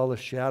 It was all the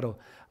shadow.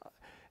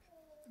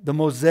 The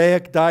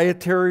Mosaic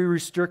dietary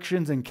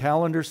restrictions and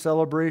calendar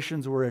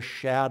celebrations were a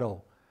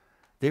shadow.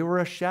 They were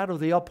a shadow.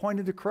 They all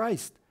pointed to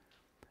Christ,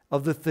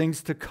 of the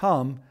things to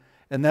come,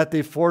 and that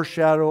they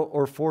foreshadow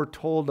or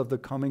foretold of the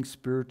coming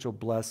spiritual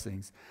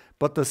blessings.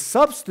 But the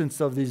substance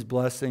of these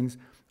blessings,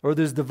 or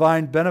these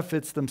divine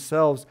benefits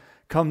themselves,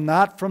 come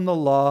not from the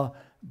law,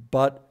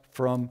 but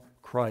from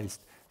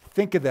Christ.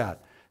 Think of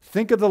that.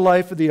 Think of the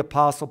life of the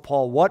Apostle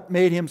Paul. What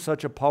made him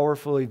such a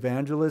powerful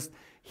evangelist?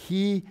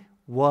 He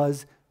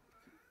was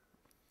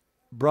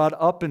brought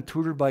up and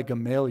tutored by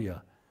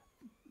Gamaliel.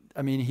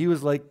 I mean, he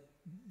was like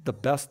the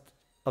best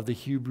of the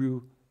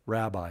Hebrew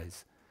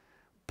rabbis.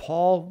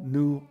 Paul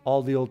knew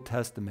all the Old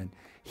Testament.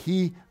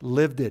 He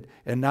lived it.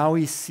 And now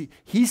he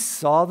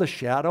saw the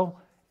shadow,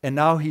 and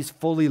now he's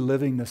fully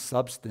living the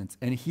substance.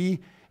 And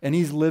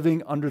he's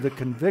living under the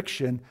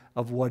conviction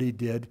of what he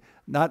did.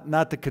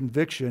 Not the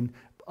conviction,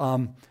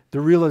 the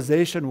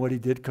realization of what he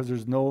did, because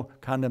there's no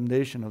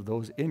condemnation of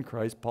those in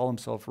Christ. Paul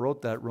himself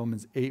wrote that,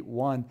 Romans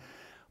 8:1.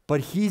 But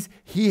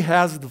he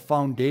has the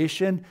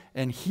foundation,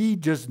 and he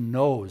just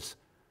knows.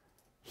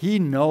 He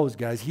knows,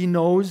 guys. He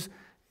knows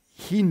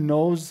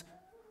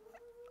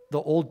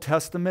the Old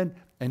Testament,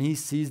 and he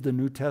sees the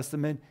New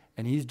Testament,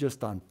 and he's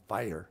just on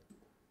fire.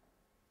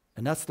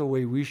 And that's the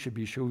way we should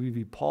be. Should we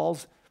be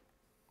Paul's?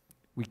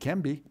 We can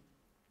be.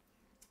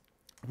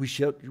 We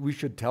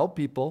should tell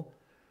people,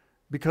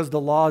 because the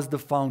law is the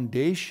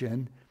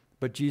foundation,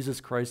 but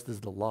Jesus Christ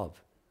is the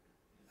love.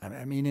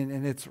 I mean,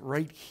 and it's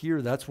right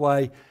here. That's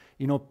why,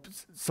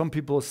 some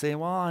people say,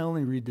 well, I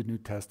only read the New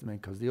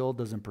Testament because the Old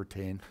doesn't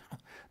pertain.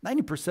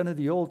 90%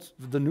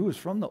 of the New is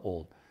from the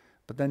Old.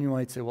 But then you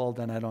might say, well,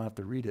 then I don't have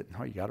to read it.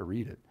 No, you got to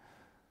read it.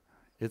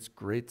 It's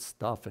great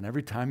stuff. And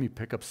every time you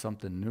pick up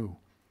something new,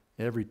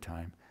 every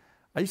time.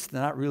 I used to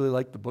not really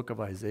like the book of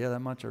Isaiah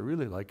that much. I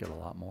really like it a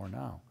lot more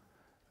now.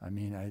 I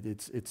mean,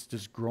 it's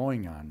just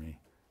growing on me.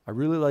 I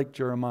really like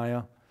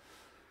Jeremiah.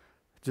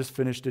 Just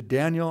finished it.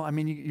 Daniel, I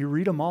mean, you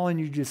read them all and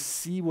you just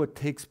see what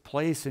takes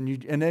place.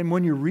 And then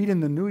when you read in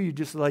the New, you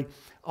just like,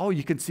 oh,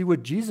 you can see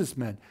what Jesus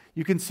meant.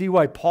 You can see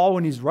why Paul,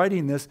 when he's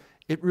writing this,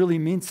 it really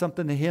means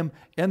something to him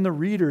and the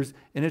readers,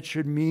 and it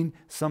should mean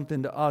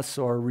something to us,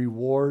 so our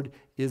reward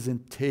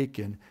isn't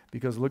taken.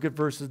 Because look at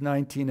verses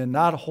 19, and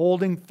not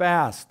holding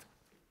fast.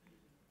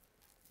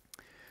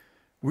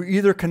 We're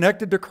either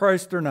connected to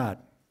Christ or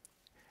not.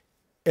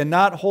 And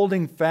not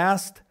holding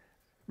fast,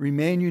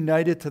 remain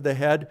united to the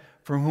head,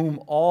 from whom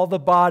all the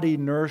body,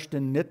 nourished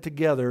and knit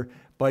together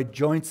by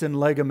joints and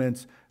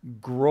ligaments,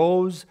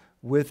 grows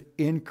with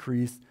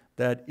increase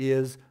that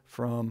is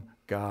from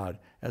God.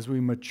 As we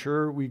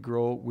mature, we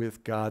grow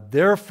with God.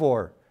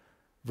 Therefore,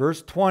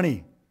 verse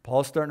 20,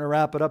 Paul's starting to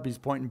wrap it up. He's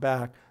pointing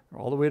back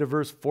all the way to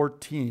verse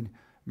 14.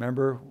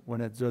 Remember,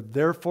 when it's a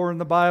therefore in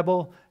the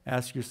Bible,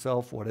 ask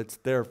yourself what it's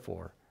there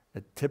for.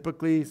 It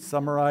typically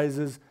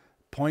summarizes,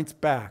 points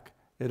back.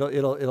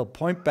 It'll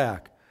point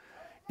back.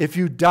 If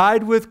you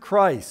died with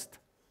Christ,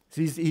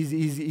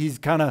 he's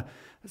kind of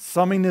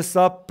summing this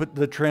up, but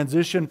the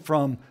transition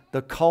from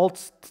the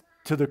cults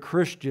to the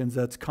Christians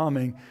that's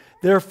coming.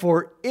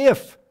 Therefore,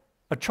 if,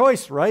 a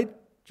choice, right?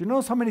 Do you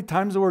notice how many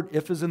times the word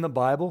if is in the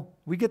Bible?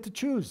 We get to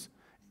choose.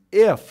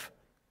 If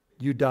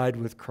you died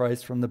with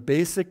Christ from the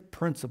basic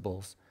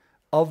principles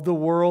of the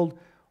world,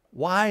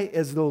 why,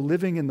 as though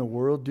living in the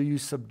world, do you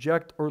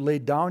subject or lay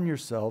down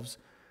yourselves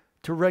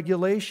to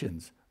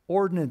regulations,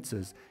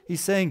 ordinances?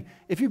 He's saying,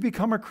 if you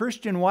become a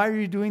Christian, why are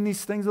you doing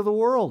these things of the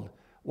world?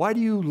 Why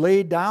do you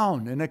lay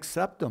down and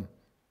accept them?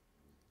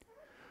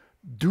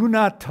 Do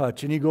not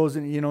touch. And he goes,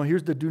 and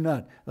here's the do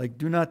not. Like,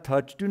 do not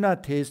touch, do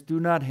not taste, do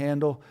not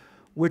handle,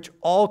 which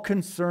all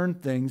concern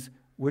things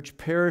which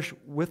perish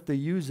with the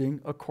using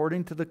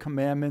according to the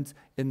commandments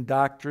and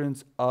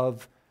doctrines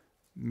of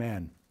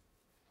men.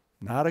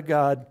 Not a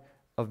God,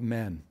 of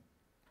men.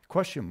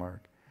 Question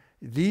mark.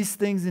 These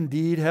things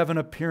indeed have an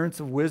appearance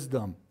of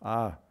wisdom.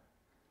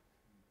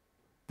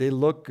 They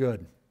look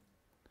good.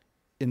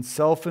 In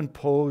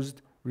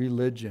self-imposed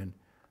religion,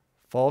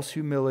 false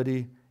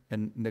humility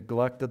and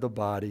neglect of the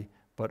body,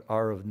 but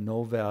are of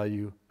no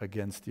value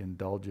against the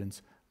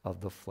indulgence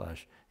of the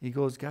flesh. He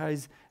goes,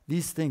 guys,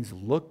 these things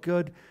look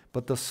good,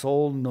 but the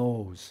soul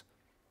knows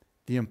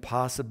the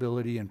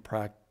impossibility and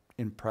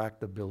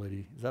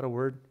impracticability. Is that a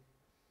word?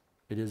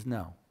 It is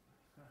now.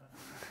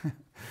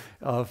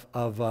 of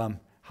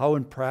how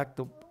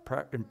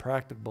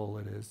impracticable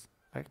it is.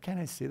 Can't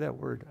I say that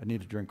word? I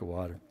need a drink of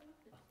water.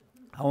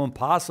 How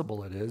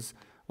impossible it is.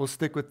 We'll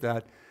stick with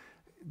that.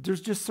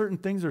 There's just certain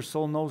things our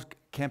soul knows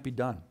can't be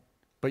done,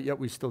 but yet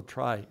we still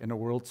try, and the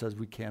world says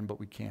we can, but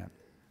we can't.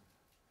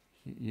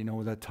 You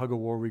know, that tug of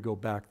war we go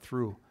back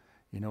through.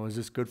 You know, is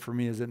this good for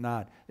me? Is it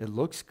not? It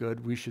looks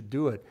good. We should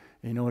do it.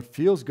 You know, it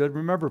feels good.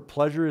 Remember,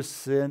 pleasure is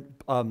sin.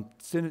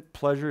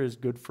 Pleasure is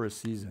good for a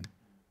season.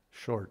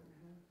 Short.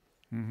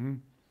 Mm-hmm.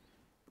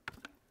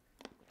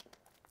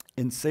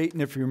 In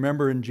Satan, if you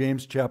remember in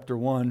James chapter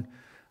 1,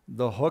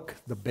 the hook,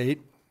 the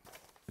bait,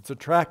 it's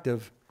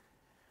attractive.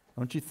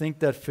 Don't you think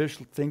that fish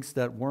thinks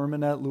that worm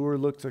in that lure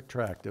looks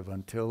attractive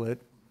until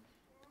it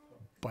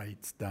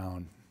bites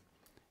down?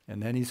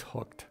 And then he's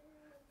hooked.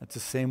 That's the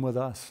same with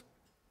us.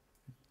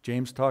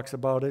 James talks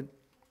about it.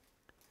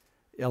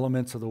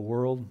 Elements of the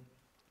world.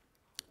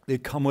 They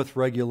come with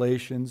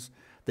regulations.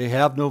 They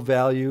have no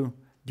value,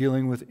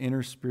 dealing with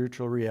inner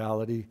spiritual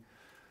reality.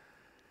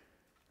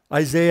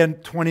 Isaiah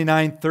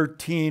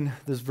 29:13,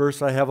 this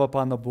verse I have up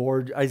on the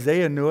board.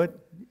 Isaiah knew it.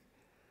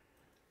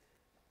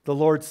 The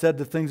Lord said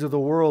the things of the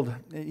world.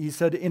 He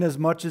said,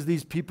 inasmuch as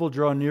these people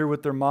draw near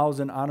with their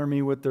mouths and honor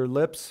me with their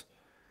lips,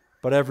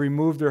 but have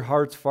removed their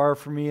hearts far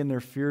from me, and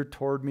their fear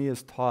toward me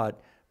is taught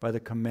by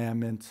the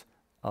commandments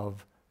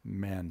of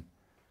men.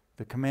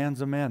 The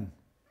commands of men.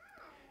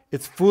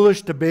 It's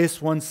foolish to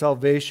base one's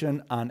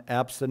salvation on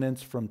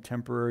abstinence from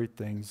temporary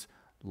things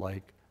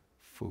like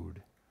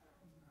food.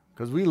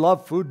 Because we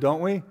love food, don't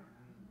we?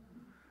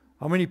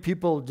 How many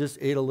people just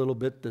ate a little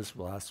bit this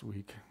last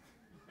week?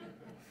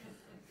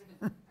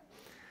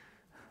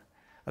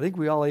 I think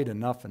we all ate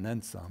enough and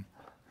then some.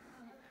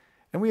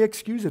 And we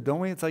excuse it, don't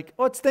we? It's like,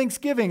 oh, it's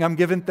Thanksgiving. I'm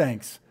giving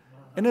thanks.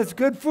 And it's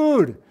good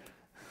food.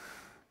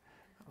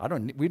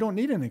 We don't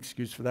need an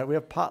excuse for that. We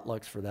have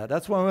potlucks for that.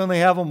 That's why we only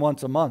have them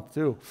once a month,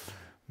 too.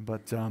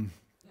 But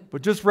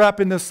just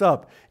wrapping this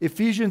up.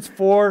 Ephesians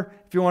 4,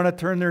 if you want to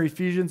turn there,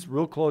 Ephesians,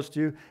 real close to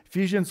you.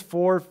 Ephesians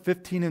 4,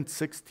 15 and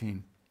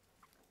 16.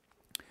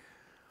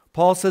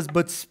 Paul says,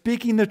 but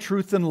speaking the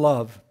truth in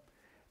love,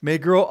 may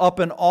grow up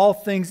in all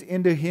things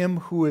into him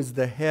who is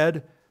the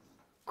head,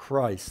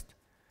 Christ,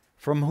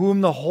 from whom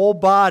the whole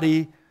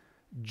body,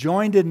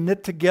 joined and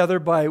knit together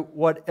by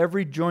what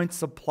every joint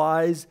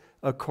supplies,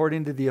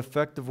 according to the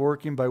effective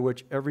working by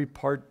which every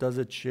part does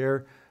its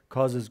share,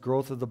 causes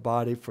growth of the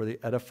body for the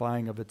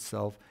edifying of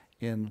itself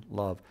in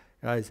love.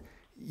 Guys,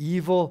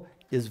 evil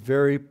is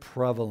very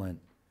prevalent.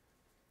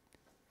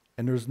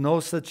 And there's no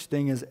such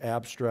thing as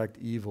abstract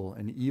evil.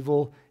 And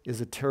evil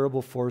is a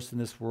terrible force in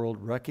this world,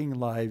 wrecking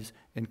lives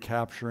and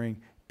capturing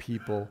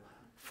people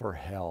for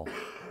hell.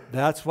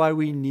 That's why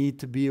we need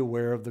to be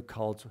aware of the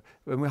cults.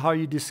 And how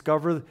you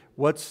discover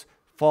what's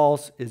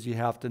false is you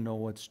have to know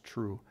what's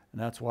true. And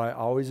that's why I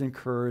always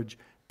encourage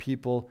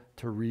people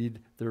to read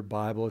their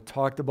Bible. It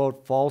talked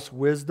about false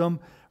wisdom.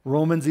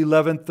 Romans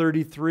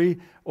 11:33.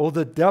 Oh,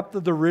 the depth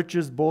of the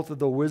riches, both of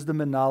the wisdom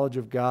and knowledge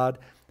of God.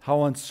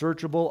 How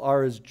unsearchable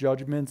are his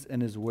judgments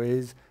and his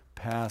ways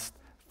past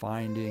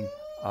finding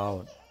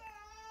out.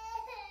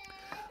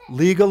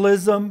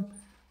 Legalism,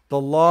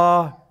 the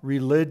law,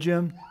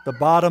 religion. The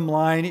bottom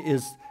line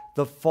is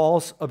the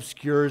false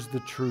obscures the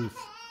truth.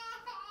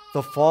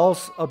 The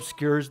false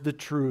obscures the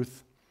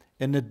truth.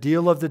 And the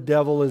deal of the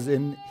devil is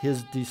in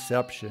his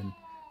deception.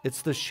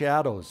 It's the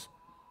shadows.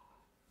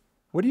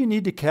 What do you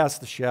need to cast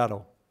the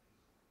shadow?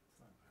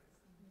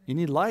 You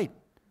need light.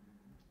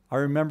 I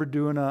remember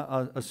doing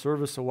a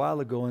service a while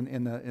ago,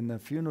 and the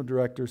funeral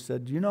director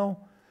said, you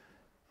know,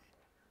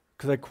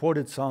 because I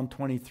quoted Psalm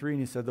 23, and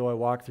he said, though I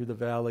walk through the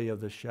valley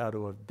of the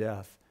shadow of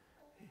death.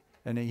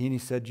 And he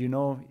said, you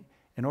know,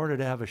 in order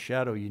to have a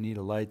shadow, you need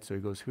a light. So he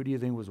goes, who do you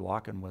think was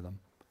walking with him?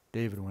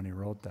 David, when he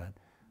wrote that.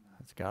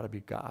 It's got to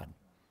be God.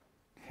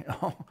 You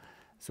know?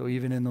 So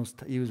even in those,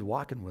 he was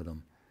walking with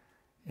him.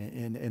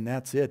 And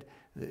that's it.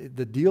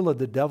 The deal of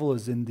the devil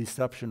is in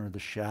deception or the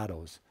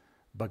shadows.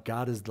 But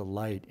God is the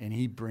light, and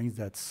he brings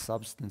that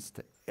substance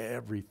to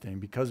everything.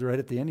 Because right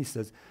at the end he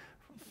says,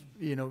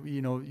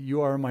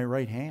 you are my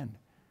right hand.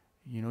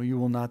 You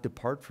will not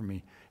depart from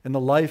me. And the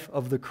life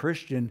of the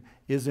Christian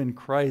is in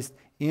Christ.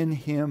 In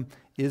him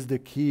is the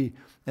key.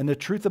 And the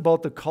truth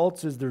about the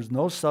cults is there's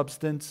no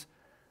substance.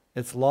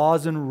 It's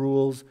laws and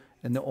rules.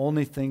 And the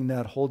only thing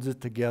that holds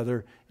it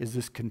together is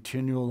this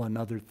continual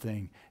another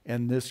thing.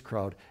 And this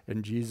crowd,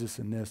 and Jesus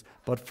and this.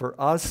 But for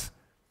us,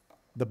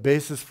 the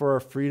basis for our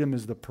freedom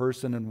is the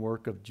person and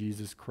work of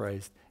Jesus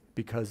Christ.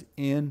 Because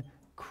in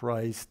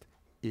Christ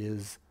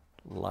is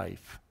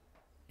life.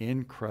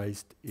 in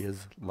Christ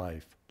is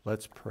life.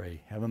 Let's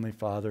pray. Heavenly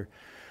Father,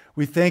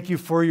 we thank you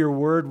for your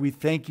word. We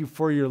thank you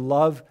for your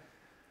love.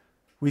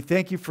 We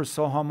thank you for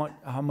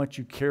how much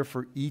you care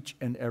for each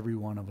and every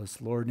one of us,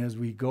 Lord. And as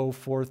we go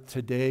forth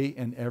today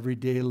and every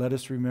day, let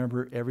us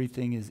remember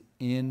everything is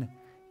in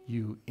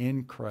you,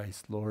 in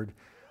Christ, Lord.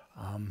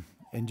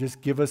 And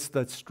just give us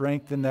that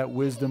strength and that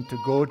wisdom to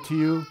go to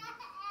you,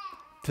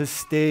 to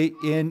stay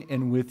in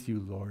and with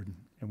you, Lord.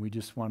 And we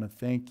just want to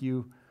thank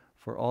you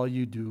for all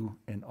you do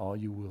and all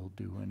you will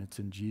do. And it's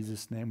in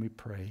Jesus' name we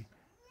pray.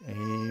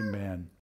 Amen.